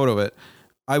have a photo of it.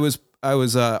 I was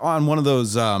on one of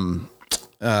those where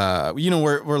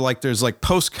like there's like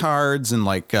postcards and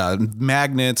like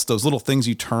magnets, those little things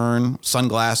you turn,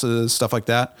 sunglasses, stuff like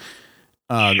that.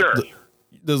 Sure.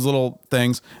 Those little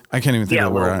things. I can't even think of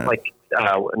the word. Like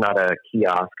not a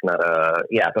kiosk, They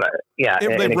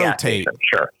rotate.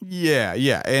 Sure.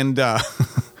 Yeah, and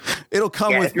it'll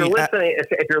come with. If you're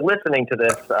listening to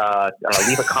this,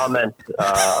 leave a comment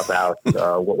about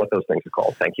what those things are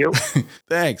called. Thank you.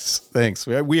 Thanks.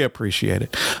 We appreciate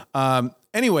it.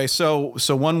 Anyway, so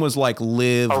one was like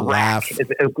live, laugh.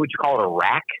 Would you call it a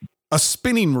rack? A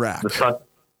spinning rack. A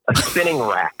spinning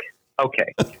rack.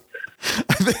 Okay. I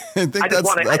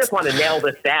just want to nail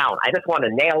this down. I just want to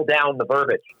nail down the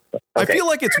verbiage. Okay. I feel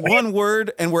like it's one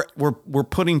word, and we're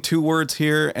putting two words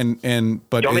here, but do you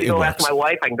want me to go ask my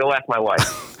wife? I can go ask my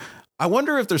wife. I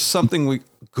wonder if there's something we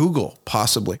Google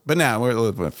possibly, but now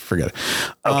forget it.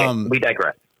 Okay, we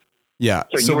digress. Yeah.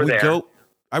 So you were there.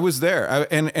 I was there,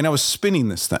 and I was spinning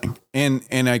this thing,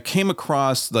 and I came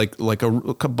across like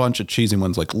a bunch of cheesy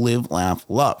ones like live, laugh,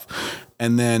 love,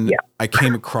 and then I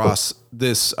came across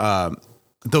this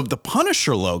the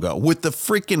Punisher logo with the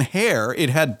freaking hair. It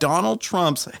had Donald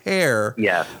Trump's hair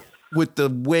with the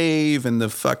wave and the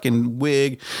fucking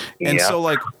wig. And so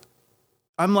like,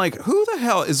 I'm like, who the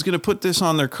hell is going to put this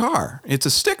on their car? It's a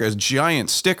sticker, a giant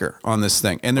sticker on this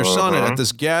thing. And they're selling it at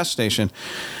this gas station.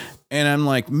 And I'm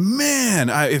like, man,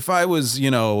 if I was,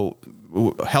 held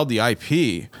the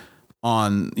IP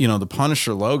on, the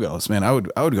Punisher logos, man, I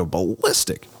would go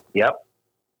ballistic. Yep.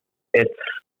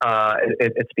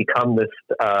 It's become this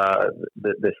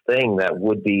thing that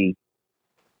would be,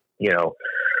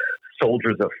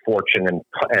 soldiers of fortune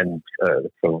and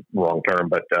it's the wrong term,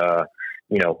 but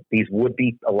these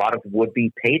a lot of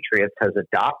would-be patriots has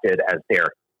adopted as their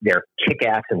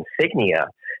kick-ass insignia.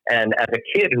 And as a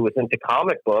kid who was into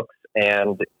comic books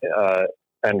and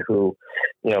who,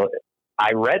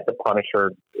 I read The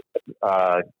Punisher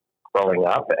growing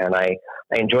up, and I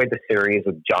enjoyed the series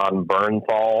with John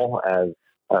Bernthal as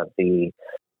the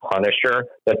Punisher.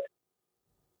 But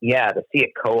yeah, to see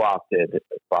it co-opted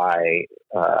by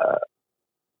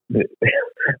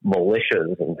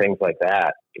militias and things like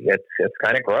that, it's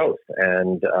kind of gross.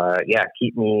 And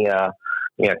keep me a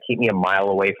mile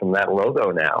away from that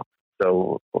logo now.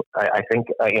 So I think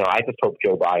I just hope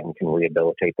Joe Biden can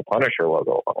rehabilitate the Punisher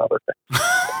logo, among other things.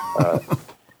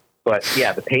 But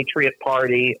yeah, the Patriot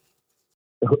Party,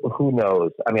 who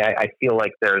knows? I mean, I feel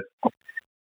like there's,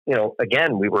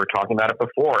 again, we were talking about it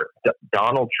before.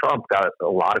 Donald Trump got a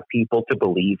lot of people to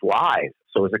believe lies.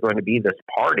 So is it going to be this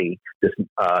party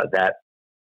that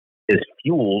is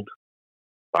fueled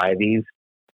by these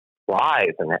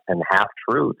lies and half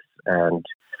truths, and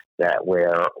that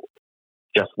where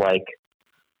just like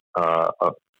a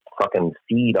fucking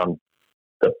feed on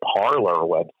the Parler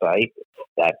website,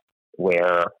 that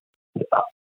where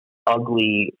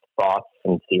ugly thoughts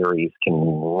and theories can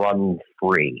run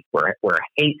free, where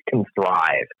hate can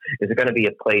thrive? Is it going to be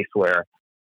a place where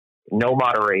no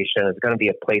moderation? Is it going to be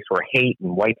a place where hate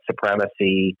and white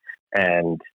supremacy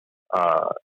and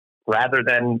rather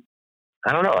than,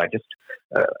 I don't know,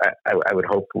 I would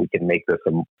hope we can make this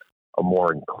a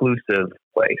more inclusive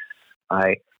place.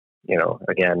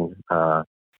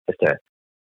 Just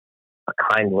a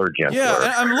kindler, gentler.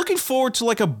 Yeah, I'm looking forward to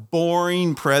like a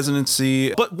boring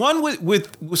presidency, but one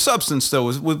with substance, though,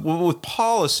 with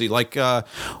policy. Like,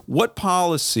 what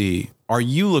policy are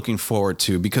you looking forward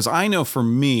to? Because I know for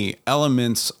me,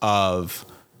 elements of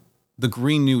the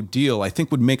Green New Deal, I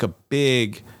think, would make a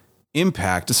big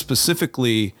impact,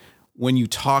 specifically when you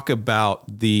talk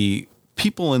about the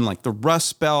people in like the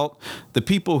Rust Belt, the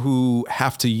people who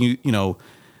have to,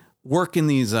 work in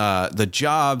these the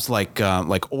jobs like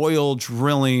oil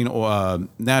drilling or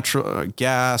natural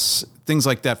gas, things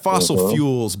like that. Fossil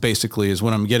fuels, basically, is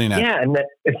what I'm getting at. Yeah, and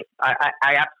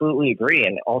I absolutely agree.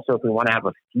 And also, if we want to have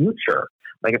a future,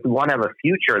 that's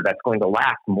going to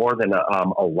last more than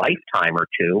a lifetime or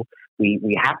two,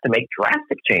 we have to make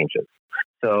drastic changes.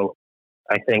 So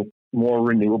I think more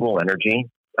renewable energy,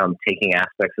 taking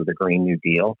aspects of the Green New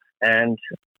Deal, and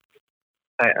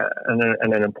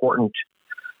an important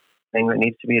thing that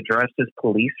needs to be addressed is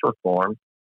police reform.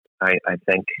 I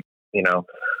think,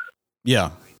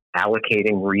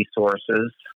 allocating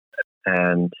resources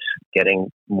and getting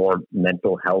more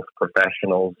mental health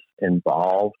professionals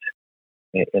involved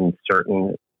in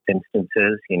certain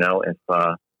instances. If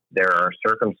there are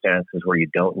circumstances where you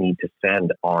don't need to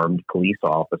send armed police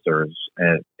officers,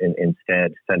 and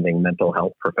instead sending mental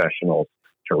health professionals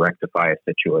to rectify a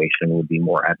situation would be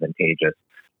more advantageous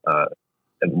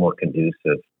and more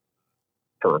conducive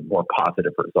for more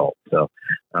positive results. So,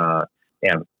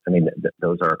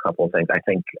 those are a couple of things. I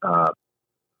think,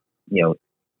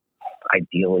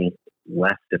 ideally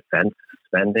less defense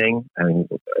spending. I mean,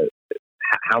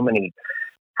 how many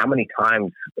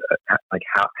times,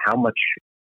 how much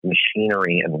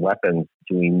machinery and weapons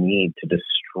do we need to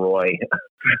destroy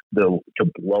to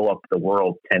blow up the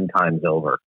world 10 times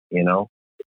over?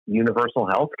 Universal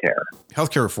healthcare.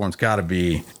 Healthcare reform's got to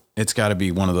be. It's got to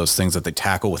be one of those things that they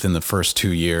tackle within the first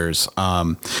 2 years.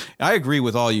 I agree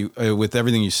with with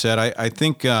everything you said. I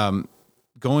think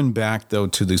going back though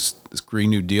to this Green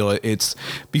New Deal, it's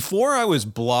before I was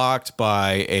blocked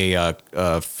by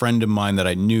a friend of mine that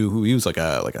I knew who he was like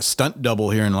a stunt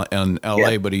double here in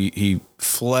LA, but he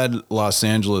fled Los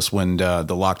Angeles when the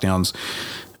lockdowns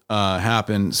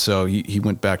happened. So he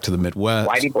went back to the Midwest.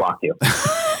 Why'd he block you?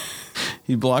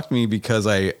 He blocked me because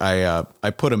I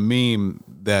put a meme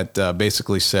that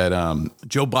basically said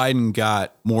Joe Biden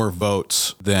got more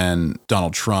votes than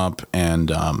Donald Trump, and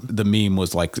the meme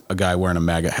was like a guy wearing a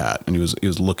MAGA hat, and he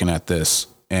was looking at this,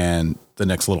 and the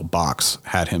next little box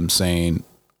had him saying,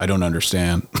 "I don't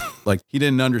understand." Like he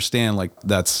didn't understand. Like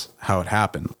that's how it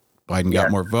happened. Biden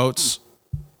got more votes,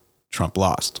 Trump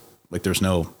lost. Like there's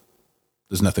no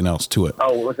There's nothing else to it.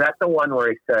 Oh, was that the one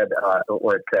where it said,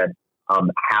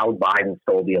 how Biden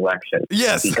stole the election?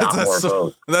 Yes, he got more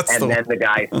votes. Then the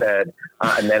guy said,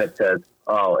 and then it says,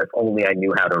 "Oh, if only I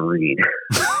knew how to read."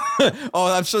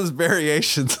 Oh, I'm sure there's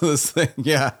variations of this thing.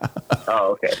 Yeah.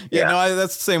 Oh, okay. Yeah, no,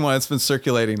 that's the same one. It's been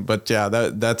circulating, but yeah,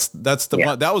 that's the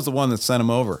one. That was the one that sent him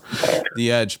over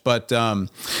the edge. But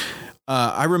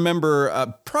I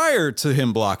remember prior to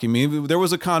him blocking me, there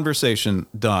was a conversation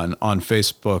done on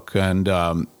Facebook,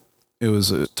 and it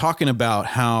was talking about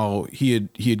how he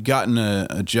had gotten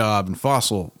a job in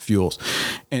fossil fuels,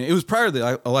 and it was prior to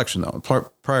the election though.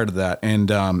 Prior to that,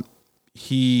 and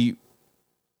he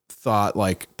thought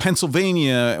like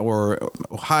Pennsylvania or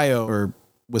Ohio or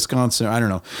Wisconsin, I don't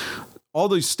know, all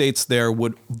these states there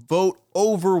would vote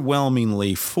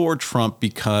overwhelmingly for Trump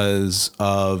because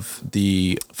of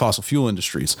the fossil fuel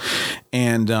industries.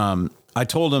 And I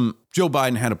told him Joe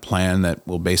Biden had a plan that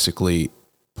will basically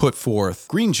put forth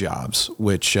green jobs,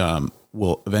 which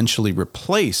will eventually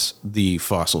replace the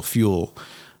fossil fuel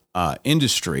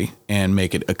industry and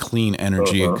make it a clean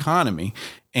energy economy.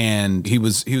 And he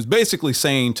was basically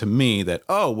saying to me that,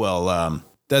 oh, well,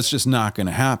 that's just not going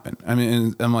to happen. I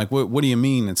mean, I'm like, what do you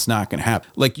mean it's not going to happen?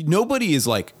 Like, nobody is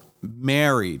like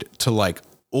married to like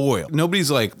oil. Nobody's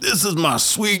like, this is my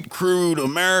sweet crude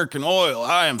American oil.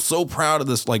 I am so proud of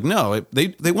this. Like, no,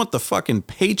 they want the fucking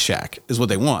paycheck is what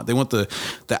they want. They want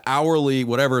the hourly,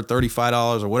 whatever,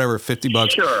 $35 or whatever,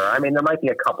 $50. Sure. I mean, there might be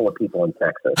a couple of people in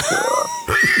Texas.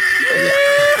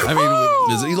 I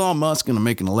mean, is Elon Musk going to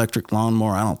make an electric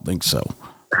lawnmower? I don't think so.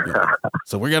 Yeah.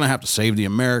 So we're going to have to save the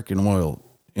American oil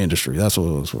industry. That's what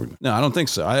it was for. No, I don't think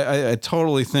so. I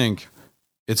totally think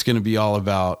it's going to be all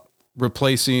about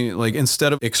replacing, like,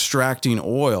 instead of extracting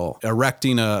oil,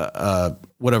 erecting a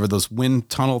whatever those wind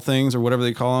tunnel things or whatever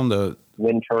they call them, the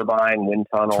wind turbine, wind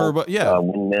tunnel,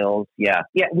 windmills. Yeah.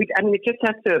 It just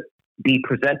has to be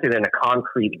presented in a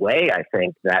concrete way. I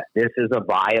think that this is a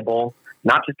viable,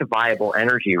 not just a viable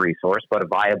energy resource, but a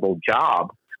viable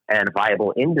job and a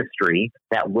viable industry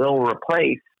that will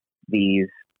replace these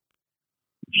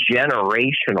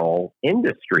generational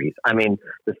industries. I mean,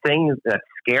 the thing that's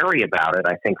scary about it,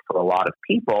 I think, for a lot of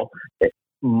people, it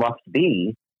must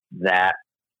be that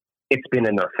it's been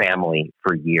in their family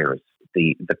for years,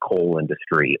 the coal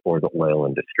industry or the oil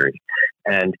industry.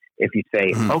 And if you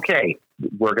say, okay,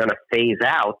 we're going to phase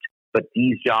out, but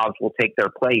these jobs will take their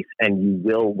place, and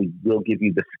we will give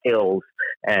you the skills,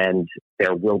 and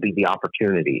there will be the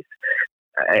opportunities.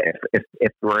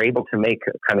 If we're able to make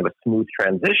kind of a smooth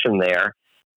transition there,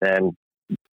 then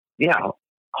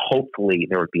hopefully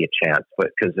there would be a chance. But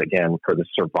because again, for the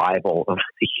survival of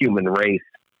the human race,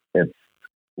 it's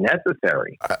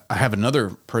necessary. I have another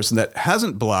person that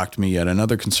hasn't blocked me yet,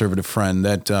 another conservative friend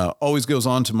that always goes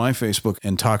on to my Facebook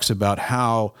and talks about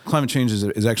how climate change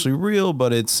is actually real,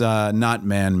 but it's not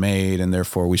man-made, and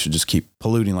therefore we should just keep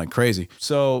polluting like crazy.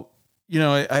 So,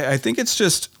 I think it's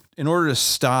just, in order to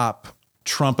stop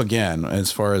Trump again,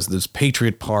 as far as this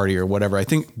Patriot Party or whatever, I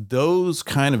think those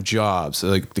kind of jobs,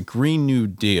 like the Green New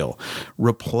Deal,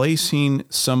 replacing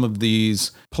some of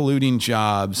these polluting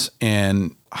jobs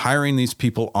and hiring these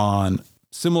people on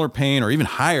similar paying or even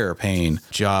higher paying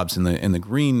jobs in the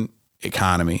green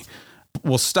economy,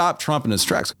 will stop Trump in his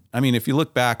tracks. I mean, if you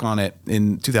look back on it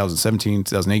in 2017,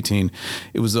 2018,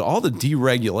 it was all the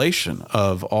deregulation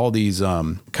of all these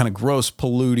kind of gross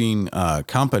polluting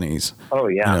companies. Oh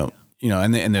yeah.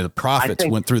 And the profits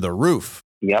went through the roof.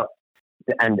 Yep.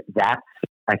 And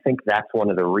I think that's one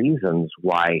of the reasons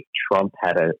why Trump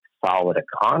had a solid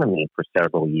economy for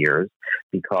several years,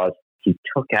 because he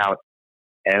took out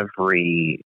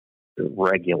every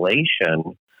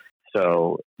regulation.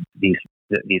 So these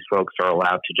folks are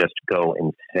allowed to just go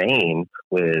insane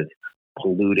with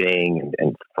polluting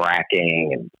and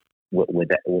fracking and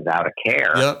without a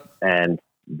care. Yep. And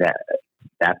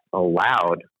that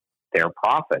allowed their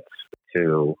profits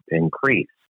to increase.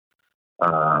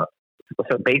 So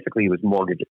basically,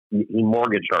 he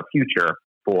mortgaged our future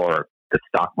for the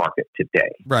stock market today.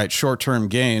 Right, short-term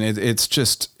gain. It's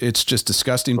just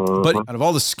disgusting. Mm-hmm. But out of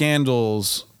all the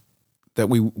scandals that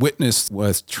we witnessed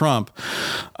with Trump,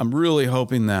 I'm really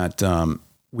hoping that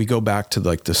we go back to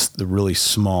like the really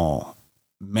small,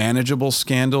 manageable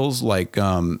scandals. Like,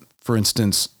 for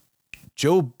instance,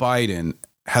 Joe Biden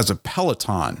has a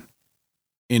Peloton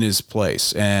in his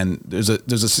place, and there's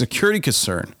a security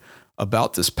concern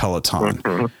about this Peloton,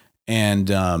 mm-hmm.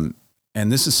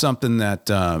 and this is something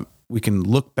that we can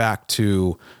look back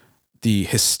to the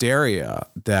hysteria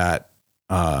that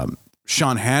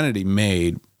Sean Hannity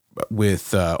made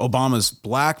with Obama's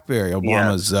BlackBerry,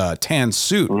 Obama's tan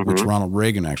suit, mm-hmm. which Ronald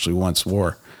Reagan actually once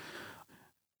wore.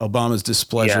 Obama's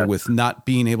displeasure with not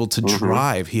being able to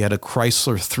drive. He had a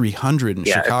Chrysler 300 in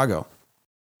Chicago.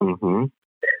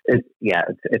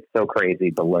 It's so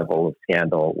crazy, the level of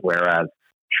scandal, whereas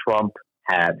Trump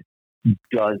had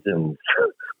dozens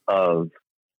of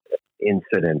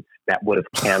incidents that would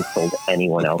have canceled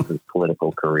anyone else's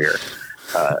political career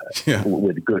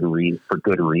with good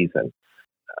reason.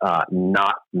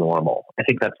 Not normal. I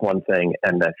think that's one thing,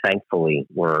 and that thankfully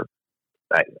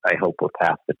I hope we're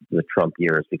past the Trump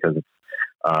years, because it's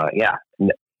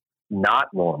not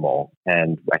normal,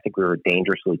 and I think we were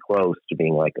dangerously close to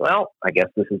being like, well, I guess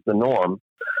this is the norm.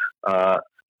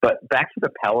 But back to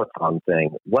the Peloton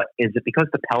thing. What is it? Because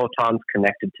the Peloton's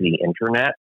connected to the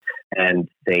internet, and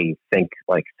they think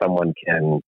like someone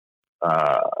can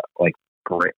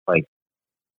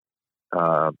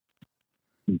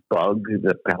bug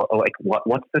the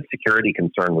what's the security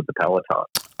concern with the Peloton?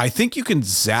 I think you can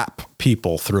zap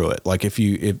people through it. Like if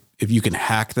you can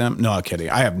hack them. No, I'm kidding.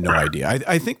 I have no idea.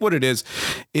 I think what it is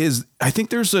I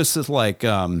think there's this like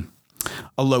a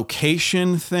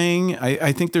location thing.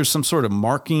 I think there's some sort of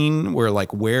marking where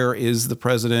like, where is the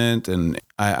president? And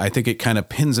I think it kind of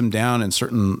pins him down in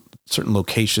certain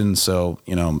locations. So,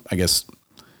 I guess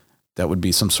that would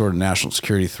be some sort of national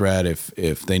security threat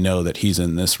if they know that he's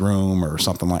in this room or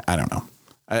something like, I don't know.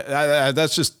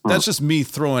 That's just me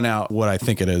throwing out what I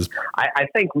think it is. I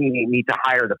think we need to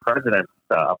hire the president's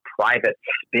private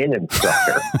spin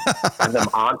instructor. Have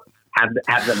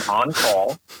them on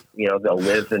call. They'll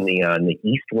live in the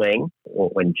East Wing.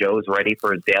 When Joe's ready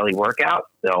for his daily workout,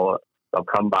 they'll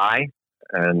come by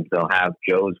and they'll have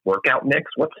Joe's workout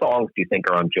mix. What songs do you think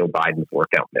are on Joe Biden's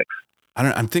workout mix?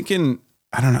 I'm thinking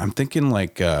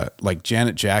like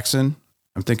Janet Jackson.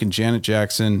 I'm thinking Janet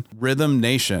Jackson, Rhythm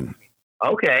Nation.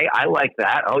 Okay, I like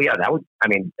that. Oh yeah, that would. I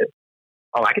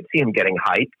could see him getting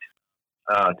hyped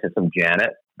to some Janet.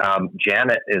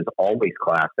 Janet is always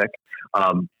classic.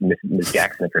 Miss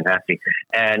Jackson, if you're nasty.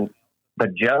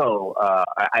 But Joe,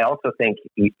 I also think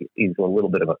he's a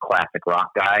little bit of a classic rock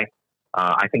guy.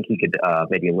 I think he could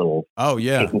maybe a little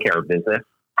taking care of business.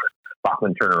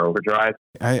 Bachman Turner Overdrive.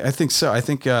 I think so. I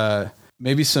think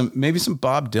maybe some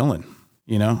Bob Dylan.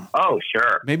 Oh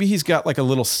sure. Maybe he's got like a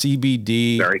little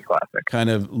CBD, very classic, kind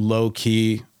of low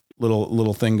key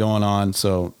little thing going on.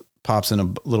 So pops in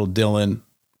a little Dylan,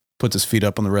 puts his feet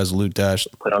up on the Resolute dash.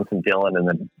 Put on some Dylan and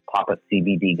then pop a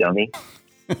CBD gummy.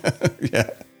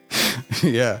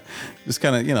 Yeah. Just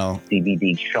kind of,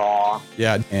 CBD Shaw.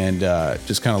 Yeah. And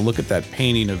just kind of look at that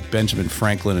painting of Benjamin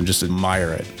Franklin and just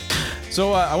admire it.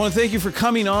 So I want to thank you for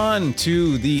coming on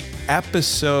to the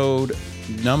episode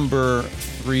number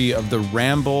 3 of the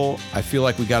Ramble. I feel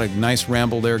like we got a nice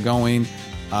ramble there going.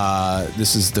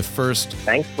 This is the first.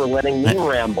 Thanks for letting me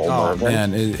ramble, Mervyn.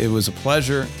 Man, it was a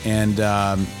pleasure. And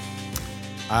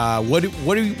what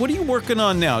are you working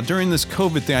on now during this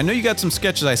COVID thing? I know you got some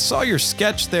sketches. I saw your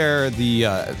sketch there,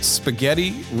 the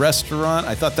spaghetti restaurant.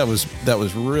 I thought that was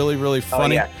really, really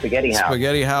funny. Oh yeah,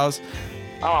 Spaghetti House.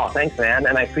 Oh, thanks, man,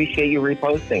 and I appreciate you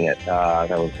reposting it. That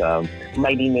was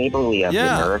mighty neighborly of you,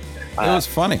 Merv. It was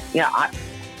funny. Yeah,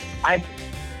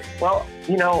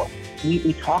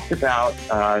 we talked about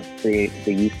the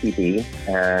UCB,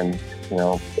 and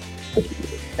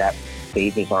that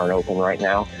stages aren't open right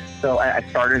now. So I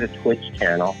started a Twitch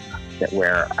channel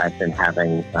where I've been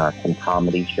having some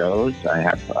comedy shows. I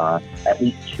have at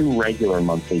least 2 regular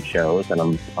monthly shows, and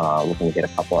I'm looking to get a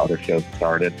couple other shows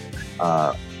started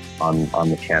on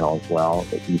the channel as well.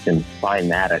 But you can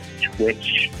find that at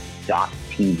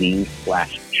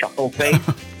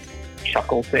twitch.tv/chuckleface.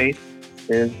 Chuckleface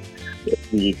is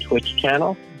the Twitch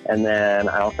channel. And then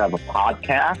I also have a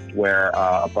podcast where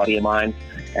a buddy of mine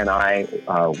and I,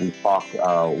 we talk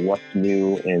what's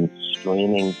new in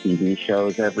streaming TV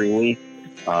shows every week.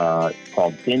 It's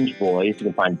called Binge Boys. You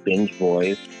can find Binge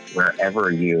Boys wherever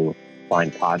you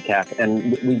find podcasts.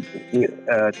 And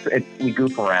we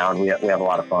goof around. We have a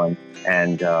lot of fun.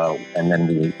 And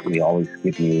then we always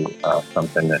give you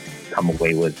something to come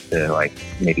away with to like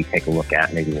maybe take a look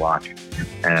at, maybe watch.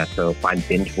 So find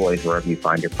Binge Boys wherever you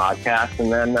find your podcast.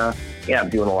 And then I'm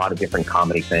doing a lot of different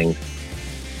comedy things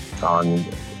on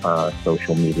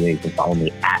social media. You can follow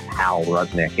me at Hal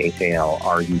Rudnick,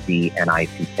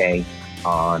 HALRUDNICK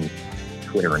on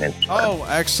Twitter and Instagram. Oh,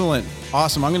 excellent.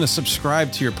 Awesome. I'm going to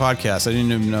subscribe to your podcast. I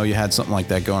didn't even know you had something like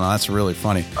that going on. That's really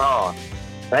funny. Oh,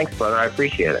 thanks, brother. I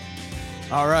appreciate it.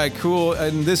 All right, cool.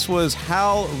 And this was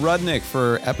Hal Rudnick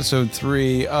for episode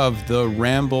 3 of The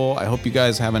Ramble. I hope you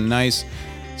guys have a nice,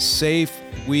 safe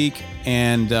week.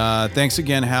 And thanks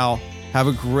again, Hal. Have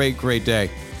a great, great day.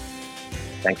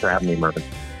 Thanks for having me, Mervyn.